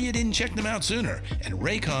why you didn't check them out sooner, and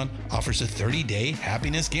Raycon offers a 30-day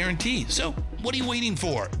happiness guarantee. So what are you waiting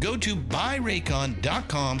for? Go to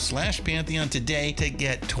buyraycon.com/Pantheon today to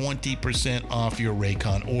get 20% off your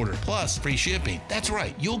Raycon order, plus free shipping. That's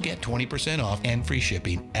right, you'll get 20% off and free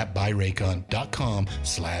shipping at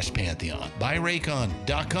buyraycon.com/Pantheon.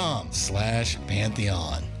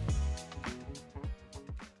 buyraycon.com/Pantheon.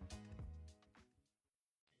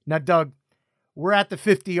 Now, Doug, we're at the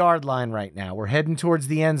 50-yard line right now. We're heading towards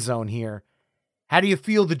the end zone here. How do you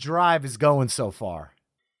feel the drive is going so far?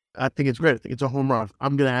 I think it's great. I think it's a home run.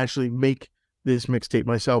 I'm going to actually make this mixtape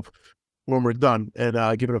myself when we're done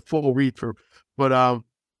and give it a full read through. But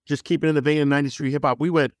just keeping in the vein of 90s street hip hop, we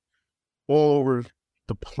went all over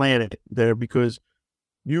the planet there because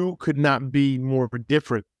you could not be more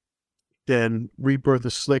different than Rebirth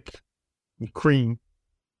of Slick and Cream,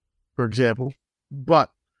 for example.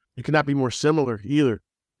 But you could not be more similar either.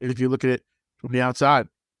 And if you look at it from the outside,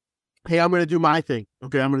 hey, I'm going to do my thing.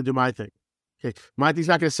 Okay, I'm going to do my thing. Okay, my thing's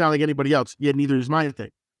not going to sound like anybody else. Yeah, neither is my thing.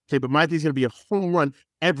 Okay, but my thing's going to be a home run.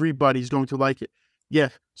 Everybody's going to like it. Yeah,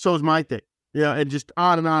 so is my thing. Yeah, and just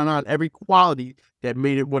on and on and on. Every quality that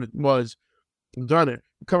made it what it was, done it.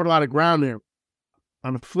 We covered a lot of ground there.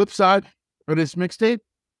 On the flip side of this mixtape,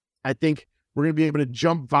 I think we're going to be able to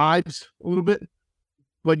jump vibes a little bit,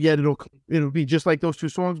 but yet it'll be just like those two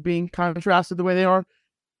songs being contrasted the way they are.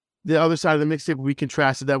 The other side of the mixtape will be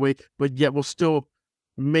contrasted that way, but yet we'll still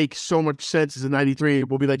make so much sense as a 93.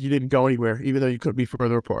 We'll be like, you didn't go anywhere, even though you could be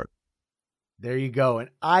further apart. There you go.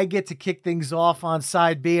 And I get to kick things off on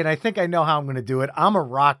side B, and I think I know how I'm going to do it. I'm a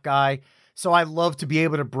rock guy, so I love to be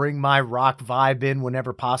able to bring my rock vibe in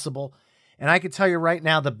whenever possible. And I can tell you right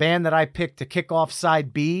now, the band that I picked to kick off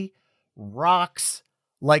side B rocks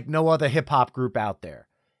like no other hip hop group out there.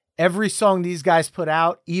 Every song these guys put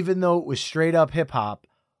out, even though it was straight up hip hop,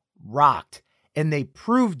 rocked. And they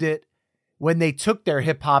proved it when they took their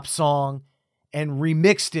hip hop song and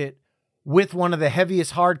remixed it with one of the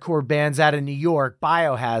heaviest hardcore bands out of New York,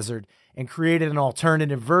 Biohazard, and created an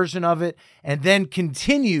alternative version of it, and then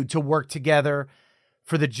continued to work together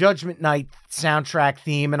for the Judgment Night soundtrack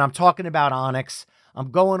theme. And I'm talking about Onyx.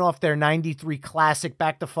 I'm going off their 93 classic,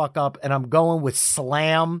 Back the Fuck Up, and I'm going with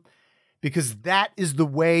Slam, because that is the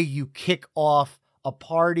way you kick off a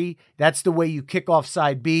party. That's the way you kick off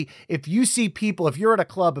side B. If you see people, if you're at a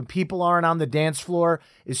club and people aren't on the dance floor,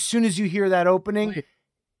 as soon as you hear that opening,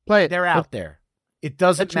 play it. They're out there. It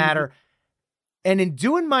doesn't matter. And in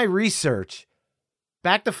doing my research,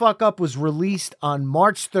 Back the Fuck Up was released on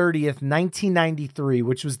March 30th, 1993,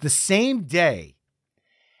 which was the same day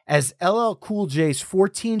as LL Cool J's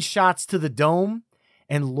 14 Shots to the Dome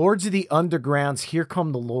and Lords of the Underground's Here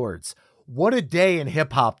Come the Lords. What a day in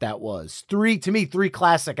hip hop that was. Three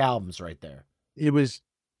classic albums right there. It was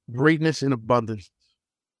greatness in abundance.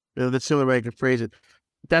 That's the only way I can phrase it.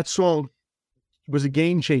 That song was a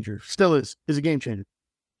game changer. Still is a game changer.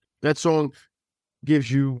 That song gives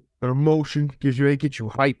you an emotion, gets you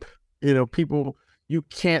hype. People, you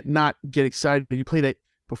can't not get excited. You play that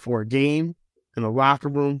before a game, in a locker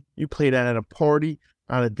room. You play that at a party,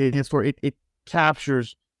 on a dance floor. It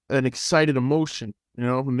captures an excited emotion.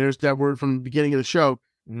 And there's that word from the beginning of the show.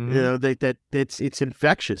 It's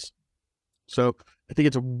infectious. So I think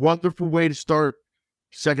it's a wonderful way to start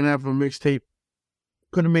second half of a mixtape.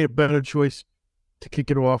 Couldn't have made a better choice to kick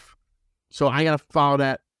it off. So I gotta follow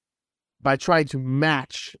that by trying to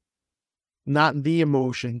match not the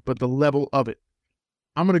emotion, but the level of it.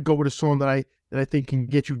 I'm gonna go with a song that I think can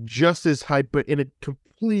get you just as hyped, but in a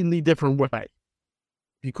completely different way.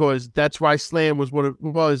 Because that's why Slam was what it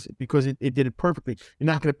was, because it did it perfectly. You're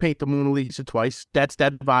not going to paint the Mona Lisa twice. That's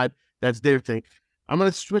that vibe. That's their thing. I'm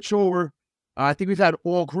going to switch over. I think we've had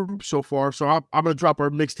all groups so far, so I'm going to drop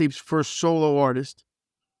our mixtape's first solo artist.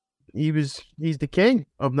 He's the king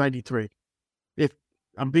of 93. If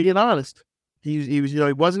I'm being honest, he was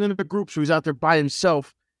he wasn't in a group, so he was out there by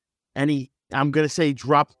himself, and I'm going to say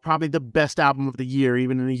dropped probably the best album of the year,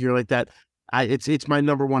 even in a year like that. It's my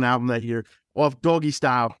number one album that year. Off Doggy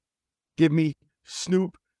Style, give me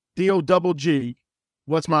Snoop D-O-double-G.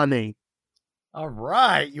 What's my name? All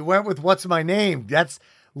right. You went with What's My Name. That's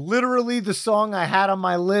literally the song I had on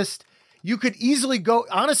my list. You could easily go,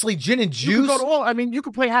 honestly, Gin and Juice. You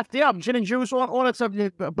could play half the album, Gin and Juice, all that stuff.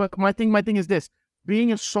 But my thing is this.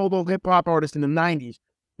 Being a solo hip hop artist in the 90s,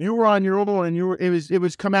 you were on your own and it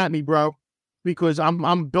was come at me, bro. Because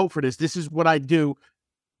I'm built for this. This is what I do.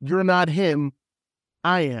 You're not him.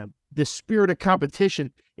 I am. The spirit of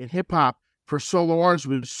competition in hip hop for solo artists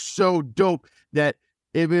was so dope that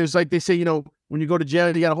it was like they say, when you go to jail,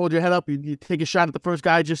 you got to hold your head up. You take a shot at the first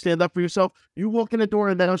guy, just stand up for yourself. You walk in the door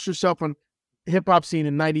and announce yourself on hip hop scene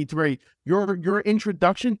in 93. Your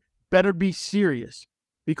introduction better be serious,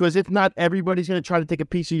 because if not, everybody's going to try to take a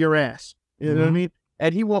piece of your ass. You know what I mean?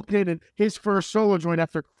 And he walked in and his first solo joint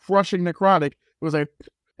after crushing Necrotic was like,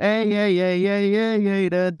 hey,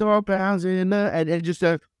 the door pounds in the, and just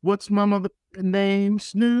what's my mother name?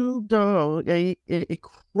 Snoop Dogg. It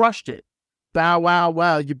crushed it. Bow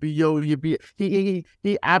wow, you be.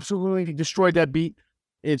 He absolutely destroyed that beat.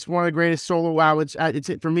 It's one of the greatest solo albums.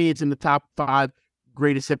 For me, it's in the top 5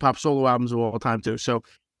 greatest hip hop solo albums of all time too. So,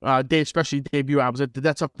 especially debut albums,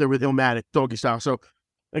 that's up there with Illmatic, Doggy Style. So,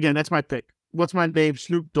 again, that's my pick. What's my name?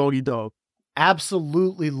 Snoop Doggy Dogg.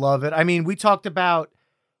 Absolutely love it. I mean, we talked about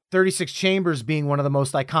 36 Chambers being one of the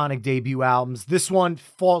most iconic debut albums. This one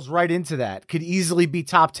falls right into that. Could easily be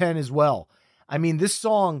top 10 as well. I mean, this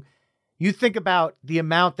song, you think about the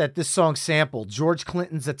amount that this song sampled. George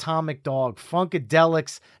Clinton's Atomic Dog,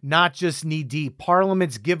 Funkadelics, Not Just Knee Deep,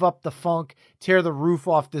 Parliament's Give Up the Funk, Tear the Roof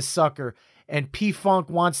Off This Sucker, and P-Funk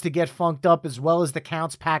Wants to Get Funked Up, as well as The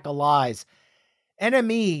Count's Pack of Lies.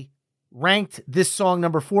 NME ranked this song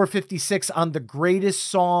number 456 on the greatest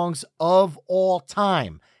songs of all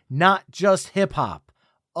time, not just hip hop,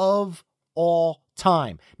 of all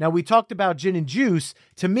time. Now, we talked about Gin and Juice.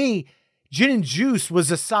 To me, Gin and Juice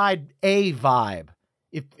was a side A vibe.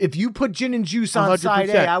 If you put Gin and Juice on 100%. side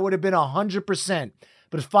A, I would have been 100%.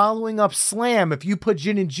 But following up Slam, if you put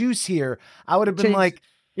Gin and Juice here, I would have been like,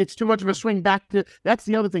 it's too much of a swing back to. That's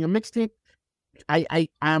the other thing. A mixtape.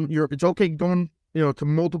 It's okay going, to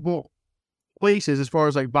multiple places as far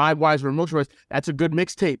as like vibe wise or emotion wise. That's a good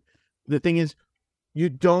mixtape. The thing is, you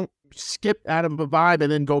don't skip out of a vibe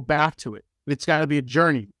and then go back to it. It's got to be a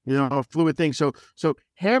journey, a fluid thing. So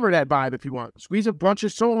hammer that vibe if you want. Squeeze a bunch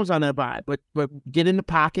of songs on that vibe, but get in the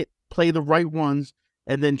pocket, play the right ones,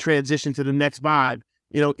 and then transition to the next vibe.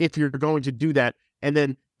 If you're going to do that, and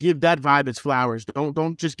then give that vibe its flowers.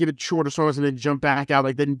 Don't just give it shorter songs and then jump back out.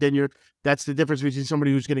 Like then that's the difference between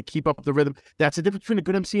somebody who's going to keep up the rhythm. That's the difference between a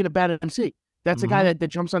good MC and a bad MC. That's a guy that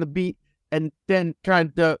jumps on a beat and then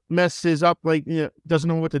kind of messes up, like, doesn't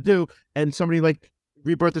know what to do. And somebody like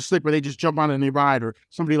Rebirth of Sleep, where they just jump on it and they ride, or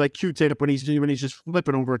somebody like Q-Tip when he's just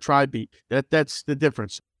flipping over a tribe beat. That's the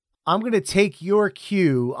difference. I'm going to take your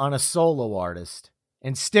cue on a solo artist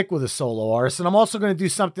and stick with a solo artist. And I'm also going to do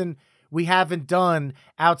something we haven't done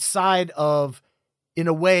outside of, in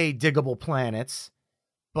a way, Diggable Planets.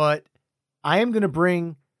 But I am going to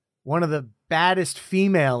bring one of the baddest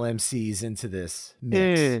female MCs into this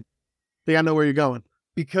mix. Yeah. I think I know where you're going.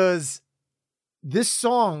 Because this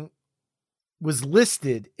song was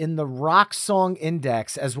listed in the Rock Song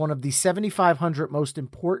Index as one of the 7,500 most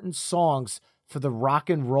important songs for the rock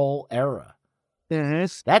and roll era.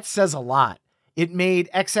 Yes. That says a lot. It made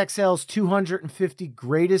XXL's 250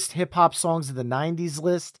 greatest hip hop songs of the 90s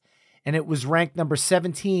list, and it was ranked number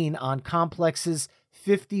 17 on Complex's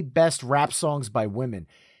 50 best rap songs by women.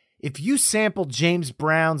 If you sample James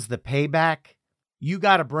Brown's The Payback, you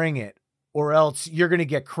got to bring it, or else you're going to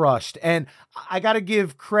get crushed. And I got to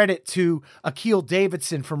give credit to Akil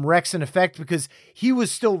Davidson from Rex and Effect, because he was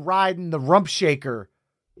still riding the Rump Shaker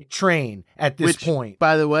train at this point.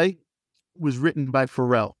 By the way, was written by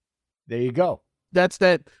Pharrell. There you go. That's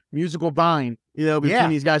that musical vine, between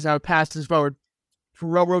these guys, how it passes forward.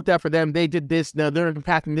 Pharrell wrote that for them. They did this. Now they're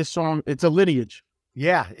impacting this song. It's a lineage.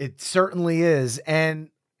 Yeah, it certainly is. And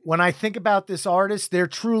when I think about this artist, there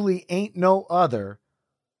truly ain't no other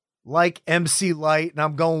like MC Lyte, and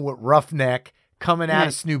I'm going with Roughneck coming out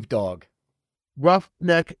of Snoop Dogg.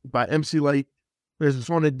 Roughneck by MC Lyte is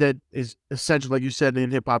one that is essential, like you said,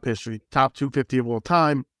 in hip-hop history. Top 250 of all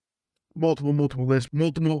time. Multiple lists,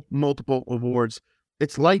 multiple awards.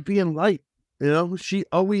 It's Lyte being Lyte. She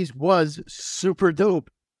always was super dope.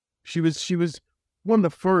 She was one of the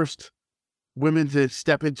first women to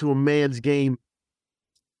step into a man's game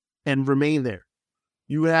and remain there.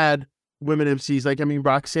 You had women MCs like,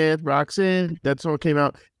 Roxanne, that song came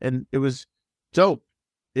out and it was dope.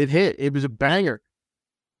 It hit. It was a banger,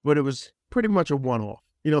 but it was pretty much a one-off.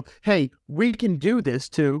 Hey, we can do this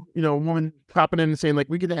too. A woman popping in and saying like,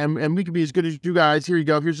 we can, and we can be as good as you guys. Here you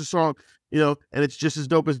go. Here's a song, and it's just as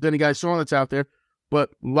dope as any guy's song that's out there.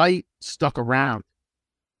 But Lyte stuck around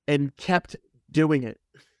and kept doing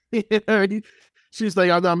it. She's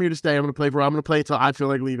like, I'm here to stay. I'm going to play for her. I'm going to play until I feel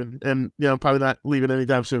like leaving. And, probably not leaving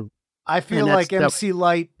anytime soon. I feel like MC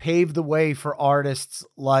Lyte paved the way for artists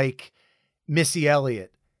like Missy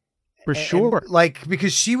Elliott. For sure.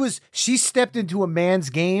 Because she stepped into a man's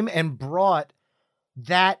game and brought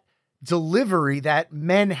that delivery that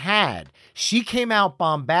men had. She came out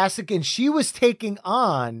bombastic and she was taking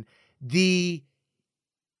on the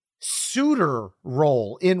suitor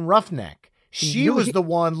role in Roughneck. She was the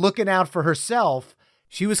one looking out for herself.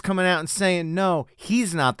 She was coming out and saying, no,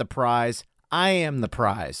 he's not the prize. I am the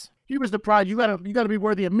prize. He was the prize. You gotta be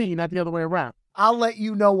worthy of me, not the other way around. I'll let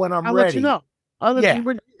you know when I'm ready. I'll let you know.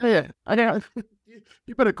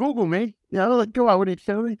 You better Google me. I'll let go out when you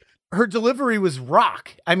tell me. Her delivery was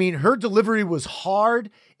rock. I mean, her delivery was hard,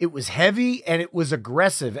 it was heavy, and it was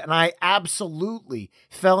aggressive. And I absolutely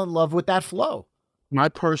fell in love with that flow. My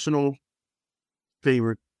personal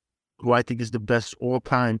favorite who I think is the best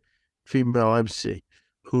all-time female MC,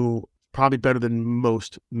 who probably better than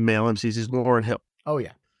most male MCs, is Lauryn Hill. Oh,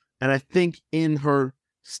 yeah. And I think in her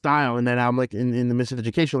style in that album, like in the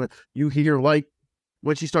Miseducation, you hear like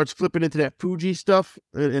when she starts flipping into that Fuji stuff,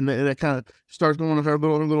 and that kind of starts going on her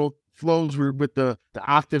little flows with the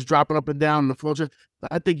octaves dropping up and down and the flows.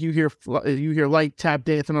 I think you hear light tap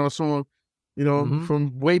dancing on a song,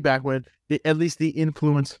 from way back when. At least the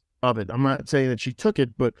influence of it. I'm not saying that she took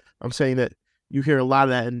it, but I'm saying that you hear a lot of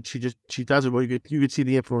that, and she does it. Well, you could see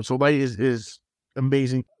the influence. So Light is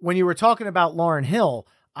amazing. When you were talking about Lauryn Hill,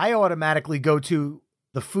 I automatically go to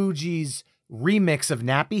the Fugees' remix of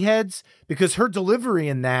Nappy Heads, because her delivery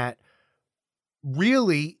in that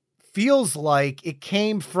really feels like it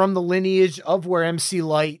came from the lineage of where MC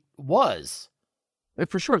Light was.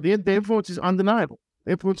 For sure. The influence is undeniable.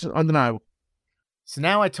 So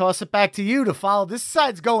now I toss it back to you to follow. This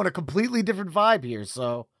side's going a completely different vibe here,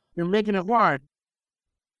 so. You're making it hard.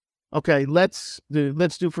 Okay, let's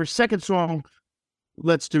do for second song,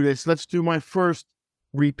 let's do this. Let's do my first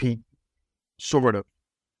repeat, sort of.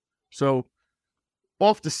 So,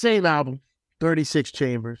 off the same album, 36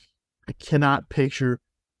 Chambers, I cannot picture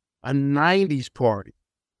a 90s party,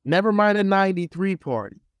 never mind a 93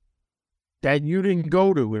 party, that you didn't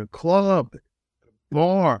go to in a club, a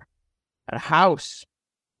bar, at a house,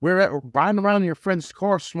 riding around in your friend's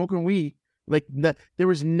car smoking weed. Like, there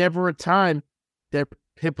was never a time that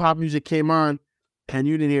hip-hop music came on and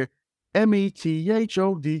you didn't hear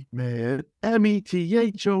METHOD, man,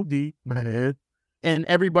 METHOD, man. And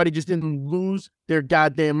everybody just didn't lose their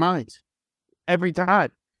goddamn minds. Every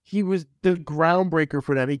time. He was the groundbreaker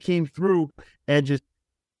for them. He came through and just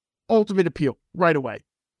ultimate appeal right away.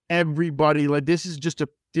 Everybody, like, this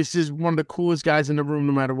is one of the coolest guys in the room,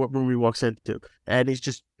 no matter what room he walks into. And he's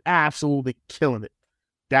just absolutely killing it.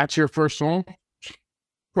 That's your first song?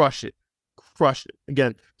 Crush it.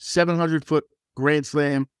 Again, 700-foot Grand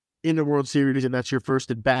Slam in the World Series, and that's your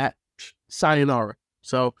first at bat. Sayonara.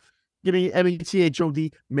 So, give me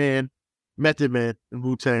METHOD, man, Method Man, and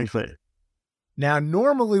Wu-Tang Clan. Now,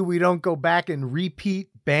 normally we don't go back and repeat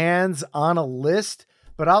bands on a list,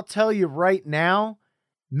 but I'll tell you right now,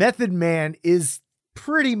 Method Man is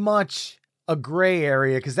pretty much a gray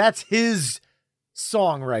area, because that's his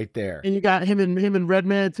song right there. And you got him and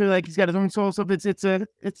Redman too. Like, he's got his own soul stuff. It's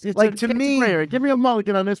like, to me, gray area. Give me a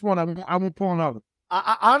mulligan on this one. I won't pull another.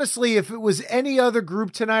 I honestly, if it was any other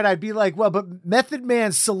group tonight, I'd be like, well, but Method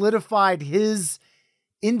Man solidified his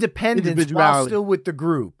independence while still with the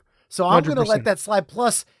group. So I'm going to let that slide.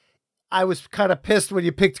 Plus, I was kind of pissed when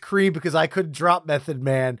you picked Creed because I couldn't drop Method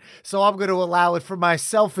Man. So I'm going to allow it for my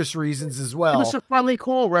selfish reasons as well. It's a friendly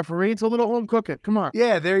call, referee. It's a little home cooking. Come on.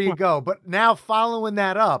 Yeah, there you go. But now following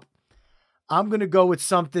that up, I'm going to go with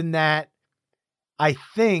something that I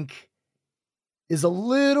think is a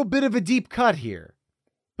little bit of a deep cut here.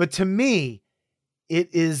 But to me, it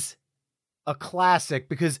is a classic,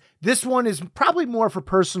 because this one is probably more for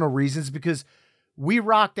personal reasons, because we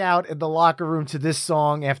rocked out in the locker room to this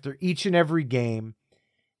song after each and every game.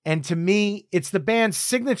 And to me, it's the band's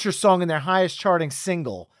signature song and their highest charting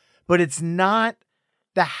single, but it's not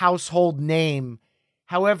the household name.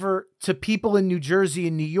 However, to people in New Jersey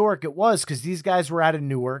and New York, it was, because these guys were out of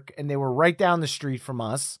Newark and they were right down the street from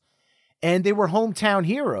us, and they were hometown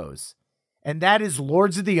heroes. And that is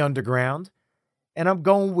Lords of the Underground. And I'm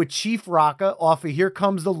going with Chief Rocka off of Here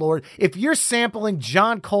Comes the Lord. If you're sampling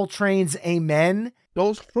John Coltrane's Amen,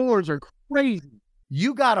 those chords are crazy.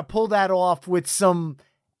 You got to pull that off with some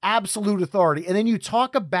absolute authority. And then you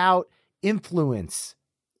talk about influence.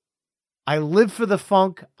 I live for the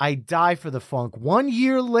funk. I die for the funk. 1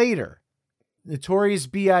 year later, Notorious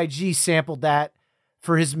B.I.G. sampled that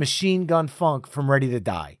for his Machine Gun Funk from Ready to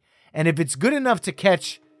Die. And if it's good enough to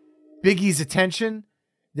catch Biggie's attention,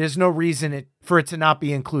 there's no reason for it to not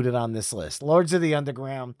be included on this list. Lords of the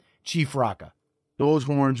Underground, Chief Rocka. Those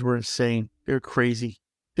horns were insane. They're crazy.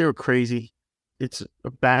 It's a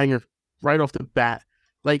banger right off the bat.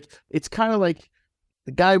 Like, it's kind of like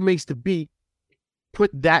the guy who makes the beat put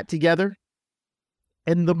that together,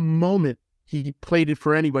 and the moment he played it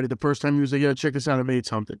for anybody, the first time he was like, "Yo, check this out, I made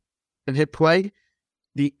something," and hit play,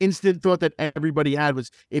 the instant thought that everybody had was,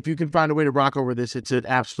 if you can find a way to rock over this, it's an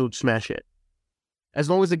absolute smash hit. As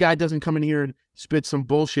long as the guy doesn't come in here and spit some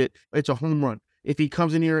bullshit, it's a home run. If he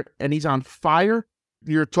comes in here and he's on fire,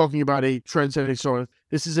 you're talking about a trend-setting song.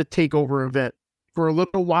 This is a takeover event. For a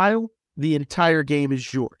little while, the entire game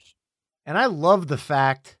is yours. And I love the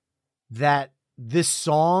fact that this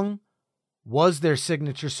song was their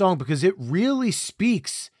signature song, because it really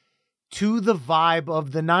speaks to the vibe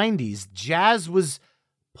of the 90s. Jazz was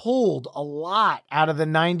pulled a lot out of the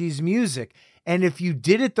 90s music. And if you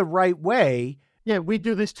did it the right way, yeah, we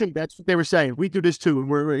do this too. That's what they were saying. We do this too. And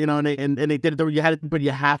we're, and they did it. You had it, but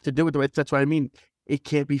you have to do it the way. That's what I mean. It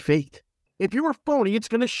can't be faked. If you were phony, it's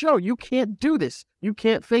going to show. You can't do this. You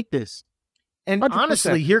can't fake this. And 100%.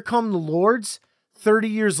 honestly, Here Come the Lords, 30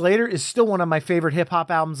 years later, is still one of my favorite hip hop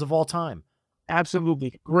albums of all time.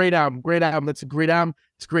 Absolutely. Great album. Great album. It's a great album.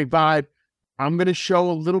 It's a great vibe. I'm going to show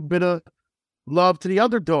a little bit of love to the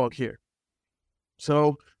underdog here.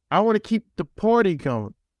 So I want to keep the party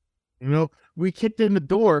going. We kicked in the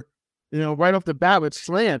door, right off the bat with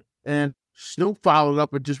Slant, and Snoop followed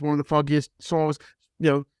up with just one of the funkiest songs.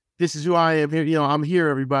 This is who I am here. I'm here,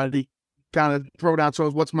 everybody. Kind of throw down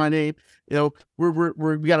songs. What's my name? We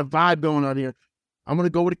got a vibe going on here. I'm gonna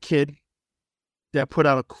go with a kid that put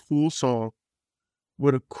out a cool song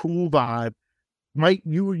with a cool vibe. Mike,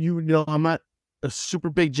 I'm not a super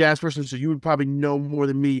big jazz person, so you would probably know more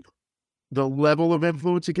than me the level of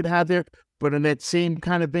influence it could have there. But in that same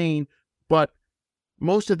kind of vein, but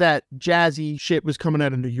most of that jazzy shit was coming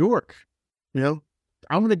out of New York. I'm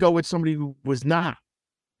going to go with somebody who was not.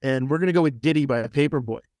 And we're going to go with Diddy by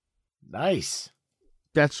Paperboy. Nice.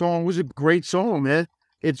 That song was a great song, man.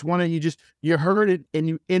 It's one that you heard it and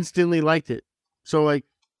you instantly liked it. So,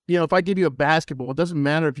 if I give you a basketball, it doesn't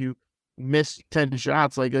matter if you miss 10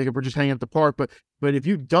 shots, like if we're just hanging at the park, but if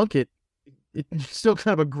you dunk it, it's still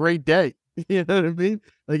kind of a great day. You know what I mean?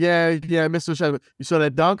 I missed those shots. You saw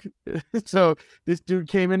that dunk? So this dude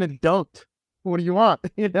came in and dunked. What do you want?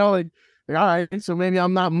 All right, so maybe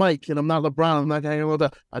I'm not Mike and I'm not LeBron. I'm not hanging with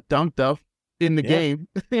a dunk though in the game.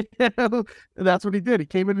 That's what he did. He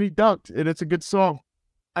came in and he dunked, and it's a good song.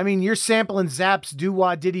 I mean, you're sampling Zapp's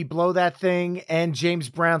Do-Wah Diddy Blow That Thing and James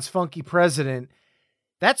Brown's Funky President.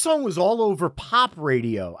 That song was all over pop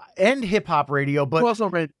radio and hip hop radio, but also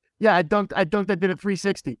read. Yeah, I dunked. I did it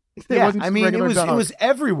 360. It was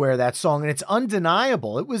everywhere, that song, and it's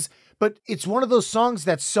undeniable. But it's one of those songs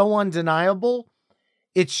that's so undeniable.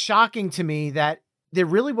 It's shocking to me that there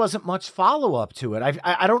really wasn't much follow up to it.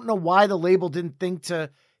 I don't know why the label didn't think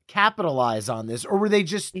to capitalize on this, or were they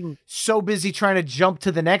just so busy trying to jump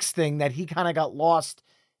to the next thing that he kind of got lost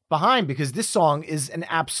behind? Because this song is an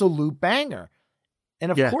absolute banger,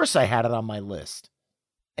 and of course I had it on my list.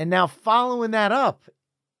 And now following that up,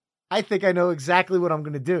 I think I know exactly what I'm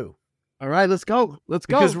going to do. All right, let's go.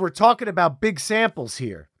 Because we're talking about big samples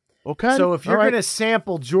here. Okay. So if you're going to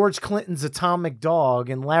sample George Clinton's Atomic Dog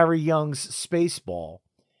and Larry Young's Spaceball,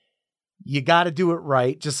 you got to do it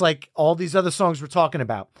right, just like all these other songs we're talking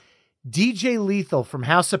about. DJ Lethal from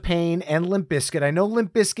House of Pain and Limp Bizkit. I know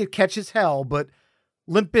Limp Bizkit catches hell, but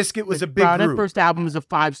Limp Bizkit was a big group. That first album is a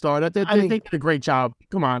 5-star. They did a great job.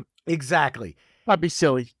 Come on. Exactly. I'd be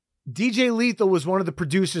silly. DJ Lethal was one of the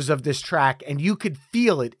producers of this track, and you could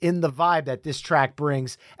feel it in the vibe that this track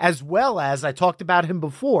brings, as well as, I talked about him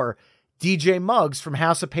before, DJ Muggs from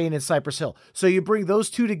House of Pain and Cypress Hill. So you bring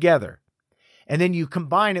those two together, and then you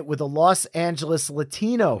combine it with a Los Angeles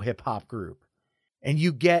Latino hip-hop group, and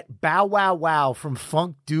you get Bow Wow Wow from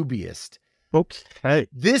Funk Dubious. Okay.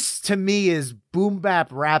 This, to me, is boom bap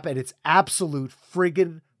rap at its absolute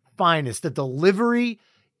friggin' finest. The delivery,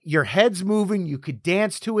 your head's moving, you could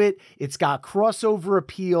dance to it. It's got crossover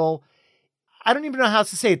appeal. I don't even know how else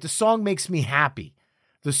to say it. The song makes me happy.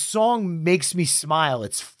 The song makes me smile.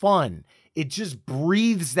 It's fun. It just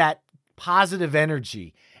breathes that positive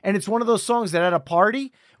energy. And it's one of those songs that at a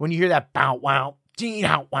party, when you hear that bow wow, ding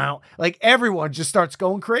out wow, like everyone just starts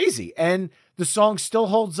going crazy. And the song still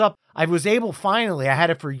holds up. I was able finally, I had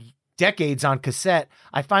it for decades on cassette.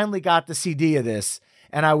 I finally got the CD of this,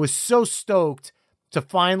 and I was so stoked to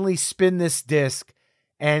finally spin this disc,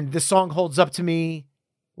 and this song holds up to me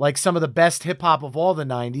like some of the best hip hop of all the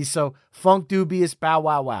 90s. So Funk Dubious, Bow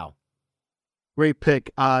Wow Wow. Great pick.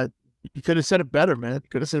 You could have said it better, man.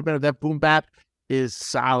 Could have said it better. That boom bap is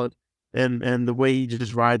solid, and the way he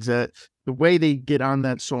just rides that, the way they get on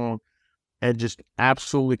that song and just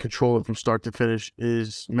absolutely control it from start to finish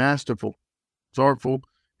is masterful. It's artful.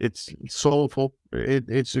 It's soulful.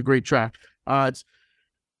 It's a great track. It's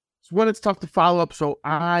when it's tough to follow up, so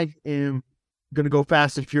I am going to go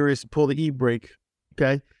fast and furious and pull the e-brake,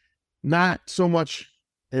 okay? Not so much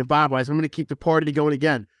in vibe-wise. I'm going to keep the party going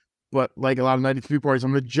again, but like a lot of 93 parties,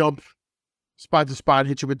 I'm going to jump spot to spot,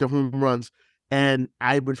 hit you with the home runs, and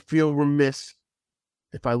I would feel remiss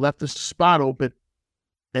if I left the spot open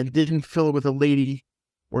and didn't fill it with a lady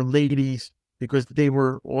or ladies, because they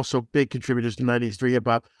were also big contributors to 93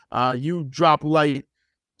 hip-hop. You Drop Light,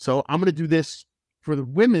 so I'm going to do this for the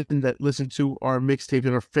women that listen to our mixtape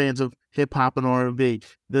and are fans of hip hop and R&B,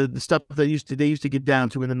 the stuff that they used to get down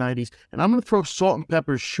to in the 90s. And I'm going to throw Salt and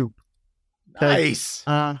Pepper's Shoop. Nice.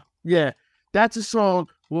 Yeah, that's a song.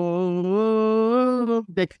 Whoa,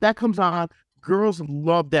 that comes on. Girls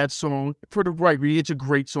love that song for the right reason. It's a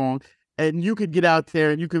great song. And you could get out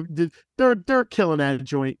there and you could, they're killing that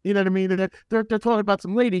joint. You know what I mean? They're talking about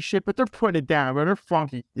some lady shit, but they're putting it down, but they're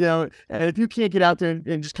funky, you know? And if you can't get out there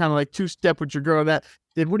and just kind of like two-step with your girl,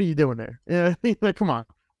 then what are you doing there? You know what I mean? Like, come on.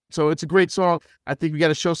 So it's a great song. I think we got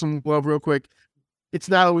to show some love real quick. It's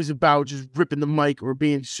not always about just ripping the mic or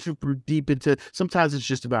being super deep into, sometimes it's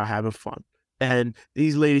just about having fun. And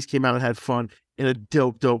these ladies came out and had fun in a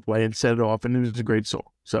dope way and set it off. And it was a great song.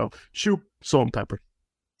 So Shoop, Salt and Pepper.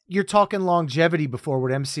 You're talking longevity before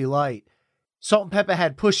with MC Lyte. Salt and Pepper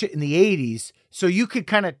had Push It in the 80s, so you could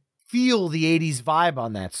kind of feel the 80s vibe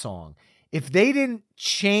on that song. If they didn't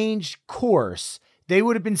change course, they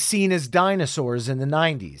would have been seen as dinosaurs in the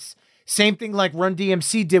 90s. Same thing like Run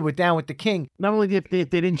DMC did with Down with the King. Not only did they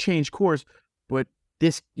didn't change course, but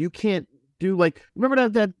this, you can't do like, remember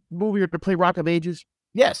that movie where they play Rock of Ages?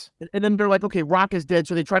 Yes. And then they're like, okay, Rock is dead,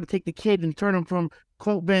 so they try to take the kid and turn him from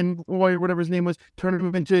Colt Van Roy or whatever his name was, turn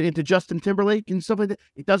him into Justin Timberlake and stuff like that.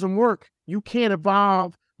 It doesn't work. You can't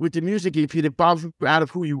evolve with the music if it evolves out of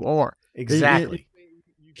who you are. Exactly.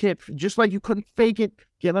 You can't, just like you couldn't fake it,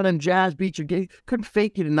 get on them jazz beats, you couldn't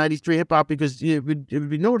fake it in 93 hip hop because it would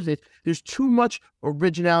be noticed. There's too much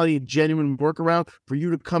originality and genuine work around for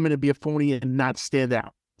you to come in and be a phony and not stand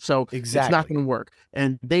out. So exactly. It's not going to work.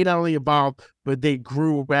 And they not only evolved, but they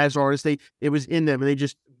grew as artists. It was in them, and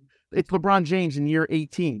it's LeBron James in year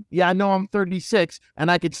 18. Yeah, I know I'm 36, and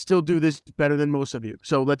I could still do this better than most of you.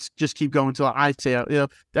 So let's just keep going until I say,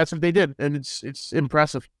 that's what they did, and it's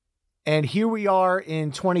impressive. And here we are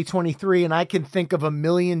in 2023, and I can think of a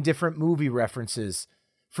million different movie references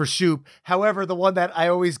for Shoop. However, the one that I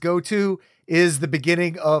always go to is the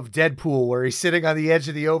beginning of Deadpool, where he's sitting on the edge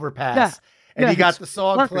of the overpass. Yeah. And he got the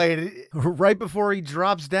song perfect. played right before he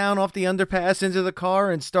drops down off the underpass into the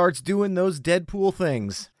car and starts doing those Deadpool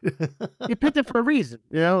things. You picked it for a reason,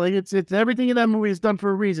 like it's everything in that movie is done for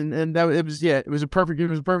a reason, and it was a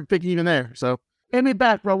perfect pick even there. So, hit me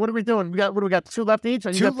back, bro. What are we doing? What do we got? Two left each.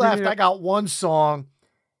 Two left. I got one song,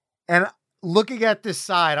 and looking at this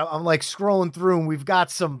side, I'm like scrolling through, and we've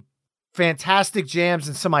got some fantastic jams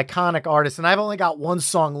and some iconic artists, and I've only got one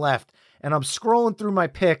song left, and I'm scrolling through my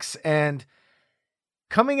picks and.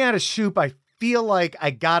 Coming out of Shoop, I feel like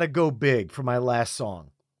I gotta go big for my last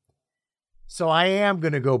song. So I am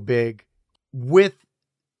gonna go big with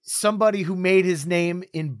somebody who made his name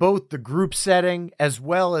in both the group setting as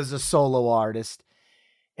well as a solo artist.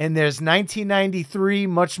 And there's 1993,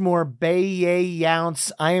 much more Bay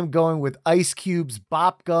Younce. I am going with Ice Cube's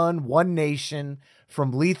Bop Gun, One Nation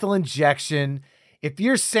from Lethal Injection. If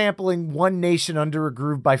you're sampling One Nation Under a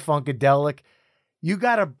Groove by Funkadelic, you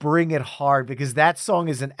got to bring it hard because that song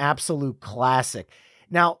is an absolute classic.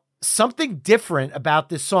 Now, something different about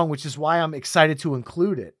this song, which is why I'm excited to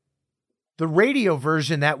include it. The radio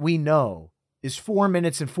version that we know is 4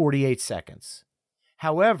 minutes and 48 seconds.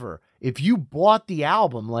 However, if you bought the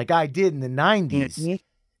album like I did in the 90s,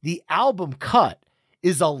 the album cut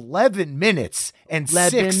is 11 minutes and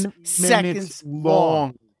 6 seconds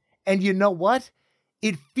long. And you know what?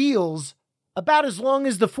 It feels about as long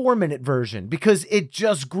as the 4-minute version because it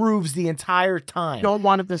just grooves the entire time. You don't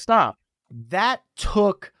want it to stop. That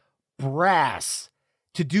took brass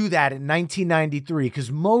to do that in 1993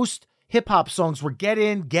 because most hip hop songs were get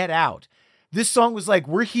in, get out. This song was like,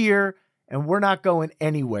 we're here and we're not going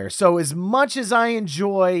anywhere. So as much as I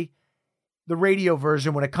enjoy the radio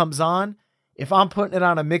version when it comes on, if I'm putting it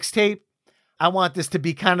on a mixtape, I want this to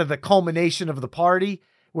be kind of the culmination of the party.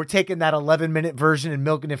 We're taking that 11-minute version and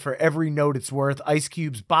milking it for every note it's worth. Ice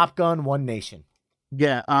Cube's Bop Gun, One Nation.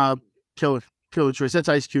 Yeah, killer choice. That's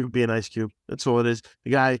Ice Cube being Ice Cube. That's all it is.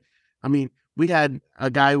 The guy, I mean, we had a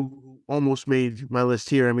guy who almost made my list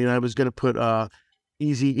here. I mean, I was going to put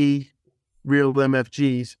Eazy-E, Real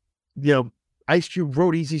MFGs. Ice Cube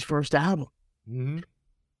wrote Eazy's first album. Mm-hmm.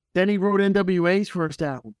 Then he wrote NWA's first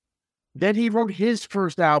album. Then he wrote his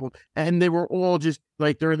first album, and they were all just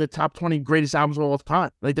like they're in the top 20 greatest albums of all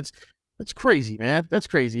time. Like that's crazy, man. That's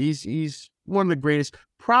crazy. He's one of the greatest,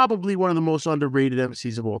 probably one of the most underrated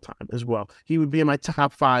MCs of all time as well. He would be in my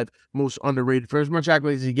top 5 most underrated for as much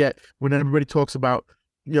accolades as he get. When everybody talks about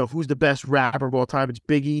who's the best rapper of all time, it's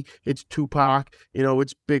Biggie, it's Tupac,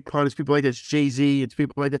 it's Big Pun, it's people like that, it's Jay-Z, it's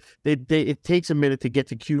people like that. It takes a minute to get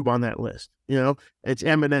to Cube on that list. It's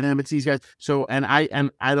Eminem, it's these guys. So, and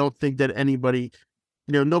I don't think that anybody,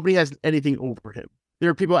 nobody has anything over him. there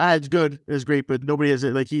are people, it's good, it's great, but nobody has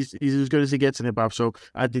it. Like he's as good as he gets in hip hop. So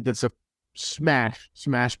I think that's a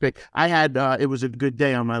smash pick. I had It Was a Good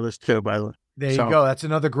Day on my list too, by the way. There you go. That's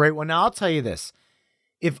another great one. Now I'll tell you this.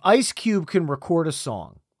 If Ice Cube can record a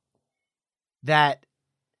song that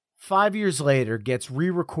 5 years later gets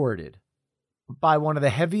re-recorded by one of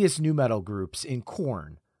the heaviest nu metal groups in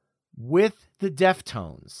Korn with the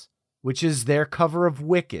Deftones, which is their cover of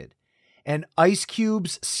Wicked, and Ice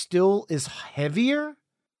Cube's still is heavier,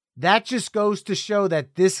 that just goes to show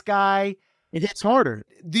that this guy... It hits harder.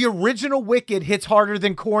 The original Wicked hits harder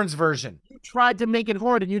than Korn's version. You tried to make it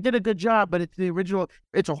hard, and you did a good job, but it's the original.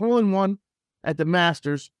 It's a hole-in-one at the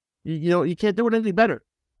Masters. You can't do it any better.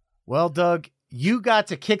 Well, Doug, you got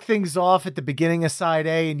to kick things off at the beginning of Side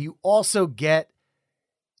A, and you also get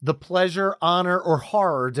the pleasure, honor, or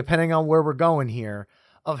horror, depending on where we're going here,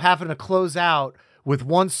 of having to close out with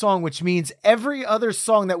one song, which means every other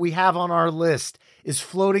song that we have on our list is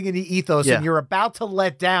floating in the ethos, and you're about to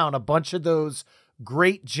let down a bunch of those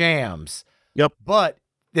great jams. Yep. But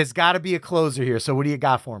there's got to be a closer here. So what do you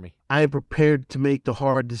got for me? I am prepared to make the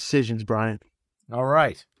hard decisions, Brian. All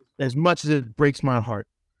right. As much as it breaks my heart.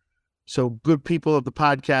 So, good people of the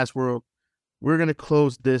podcast world, we're going to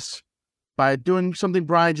close this by doing something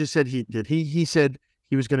Brian just said he did. He said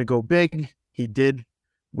he was going to go big. He did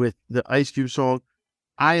with the Ice Cube song.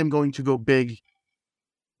 I am going to go big,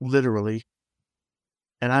 literally.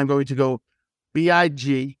 And I'm going to go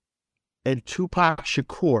B.I.G. and Tupac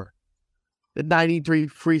Shakur. The 93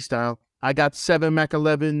 freestyle. I got 7 Mac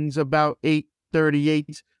 11s, about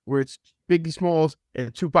 838s, where it's Biggie Smalls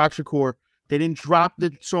and Tupac Shakur. They didn't drop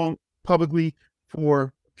the song publicly for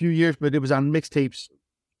a few years, but it was on mixtapes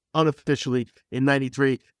unofficially in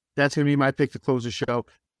 93. That's going to be my pick to close the show.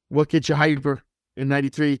 What gets you hyper in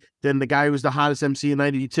 93? Then the guy who was the hottest MC in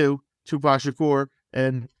 92, Tupac Shakur,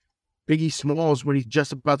 and Biggie Smalls when he's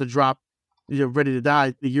just about to drop, Ready to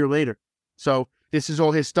Die a year later. So this is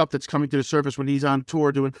all his stuff that's coming to the surface when he's on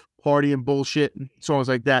tour doing party and bullshit and songs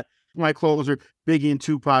like that. My closer, Biggie and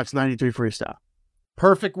Tupac's 93 freestyle.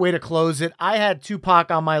 Perfect way to close it. I had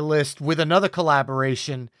Tupac on my list with another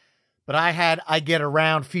collaboration, but I had I Get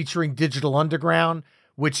Around featuring Digital Underground,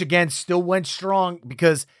 which again still went strong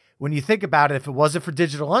because when you think about it, if it wasn't for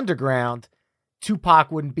Digital Underground,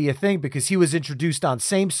 Tupac wouldn't be a thing because he was introduced on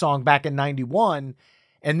Same Song back in 91.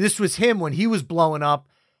 And this was him when he was blowing up,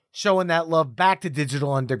 showing that love back to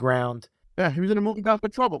Digital Underground. Yeah, he was in a movie called For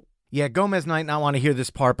Trouble. Yeah, Gomez might not want to hear this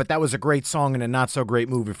part, but that was a great song and a not so great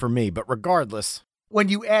movie for me. But regardless, when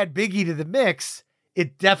you add Biggie to the mix,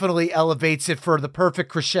 it definitely elevates it for the perfect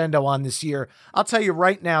crescendo on this year. I'll tell you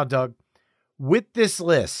right now, Doug, with this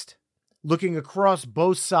list, looking across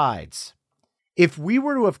both sides, if we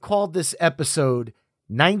were to have called this episode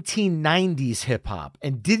 1990s hip hop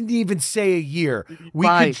and didn't even say a year, we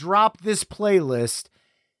could drop this playlist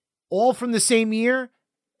all from the same year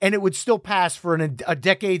and it would still pass for a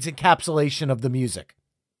decade's encapsulation of the music.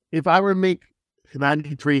 If I were to make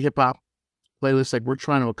 93 hip hop playlist like we're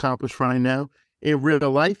trying to accomplish right now in real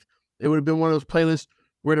life, it would have been one of those playlists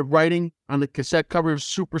where the writing on the cassette cover is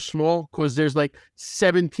super small because there's like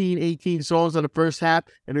 17, 18 songs on the first half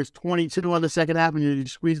and there's 22 on the second half, and you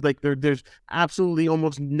squeeze like there's absolutely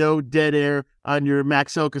almost no dead air on your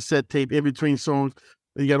Maxell cassette tape in between songs.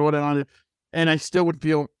 You got all that on it, and I still would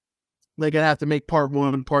feel like I'd have to make part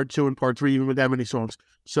 1, part 2, and part 3 even with that many songs.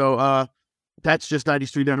 So that's just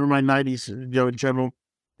 93. Never mind 90s, in general.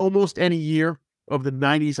 Almost any year of the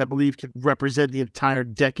 90s, I believe, can represent the entire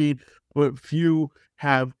decade, but few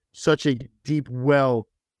have such a deep well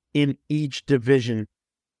in each division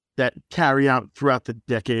that carry out throughout the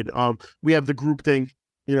decade. We have the group thing,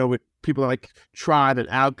 with people like Tribe and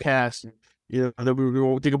Outkast, and, the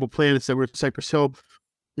Digable Planets that were at Cypress Hill.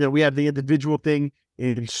 We have the individual thing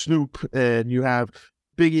in Snoop, and you have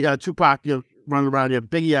Biggie, Tupac, running around. You have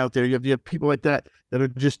Biggie out there. You have people like that are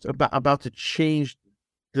just about to change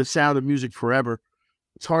the sound of music forever.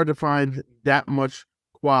 It's hard to find that much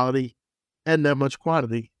quality and that much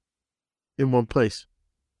quantity in one place.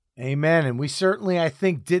 Amen. And we certainly, I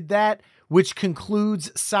think, did that, which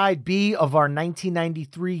concludes Side B of our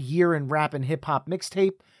 1993 Year in Rap and Hip Hop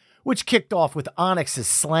mixtape, which kicked off with Onyx's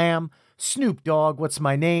Slam, Snoop Dogg, What's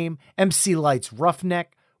My Name, MC Lyte's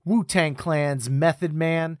Roughneck, Wu-Tang Clan's Method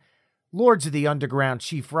Man, Lords of the Underground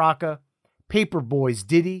Chief Rocka, Paperboy's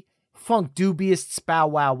Diddy, Funk Dubious's Bow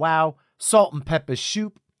Wow Wow, Salt and Pepper's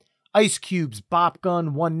Shoop, Ice Cube's Bop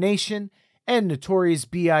Gun, One Nation, and Notorious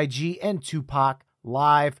B.I.G. and Tupac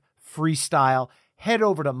live freestyle. Head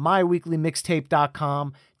over to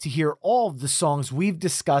myweeklymixtape.com to hear all of the songs we've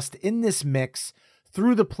discussed in this mix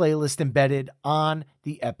through the playlist embedded on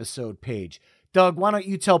the episode page. Doug, why don't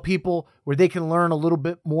you tell people where they can learn a little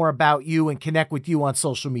bit more about you and connect with you on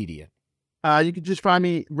social media? You can just find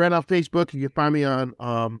me right on Facebook. You can find me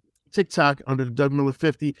on TikTok under the Doug Miller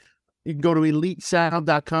 50. You can go to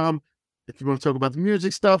elitesound.com if you want to talk about the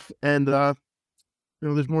music stuff. And,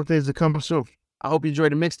 there's more things to come soon. I hope you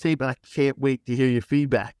enjoyed the mixtape, and I can't wait to hear your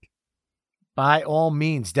feedback. By all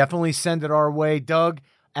means, definitely send it our way. Doug,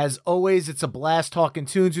 as always, it's a blast talking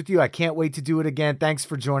tunes with you. I can't wait to do it again. Thanks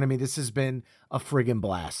for joining me. This has been a friggin'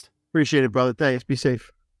 blast. Appreciate it, brother. Thanks. Be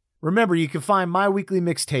safe. Remember, you can find My Weekly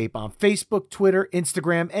Mixtape on Facebook, Twitter,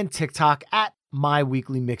 Instagram, and TikTok at My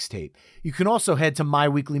Weekly Mixtape. You can also head to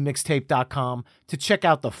myweeklymixtape.com to check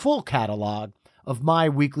out the full catalog of My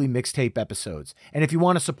Weekly Mixtape episodes. And if you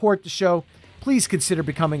want to support the show, please consider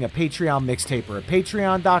becoming a Patreon mixtaper at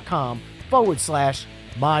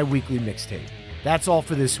patreon.com/My Weekly Mixtape. That's all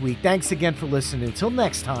for this week. Thanks again for listening. Until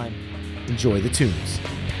next time, enjoy the tunes.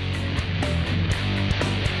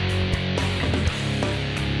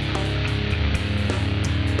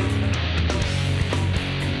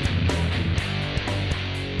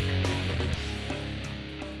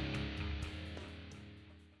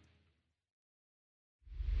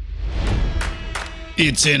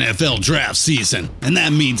 It's NFL draft season, and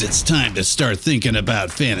that means it's time to start thinking about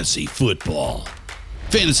fantasy football.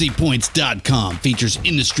 FantasyPoints.com features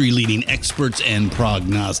industry-leading experts and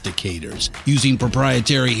prognosticators using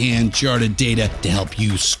proprietary hand-charted data to help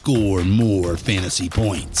you score more fantasy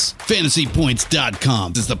points.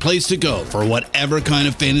 FantasyPoints.com is the place to go for whatever kind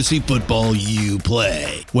of fantasy football you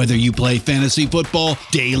play. Whether you play fantasy football,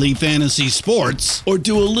 daily fantasy sports, or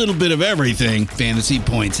do a little bit of everything, Fantasy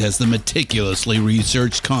Points has the meticulously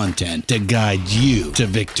researched content to guide you to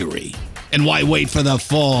victory. And why wait for the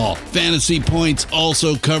fall? Fantasy Points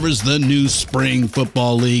also covers the new spring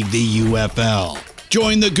football league, the UFL.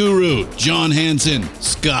 Join the guru, John Hansen,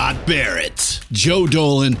 Scott Barrett, Joe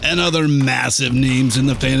Dolan, and other massive names in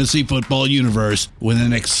the fantasy football universe with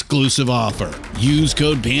an exclusive offer. Use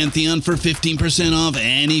code Pantheon for 15% off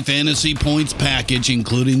any Fantasy Points package,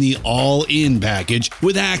 including the all-in package,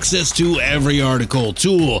 with access to every article,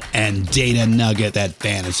 tool, and data nugget that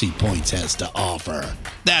Fantasy Points has to offer.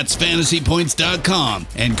 That's FantasyPoints.com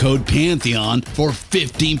and code Pantheon for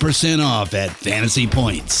 15% off at Fantasy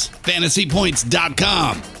Points.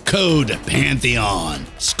 FantasyPoints.com, code Pantheon.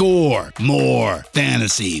 Score more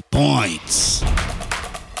fantasy points.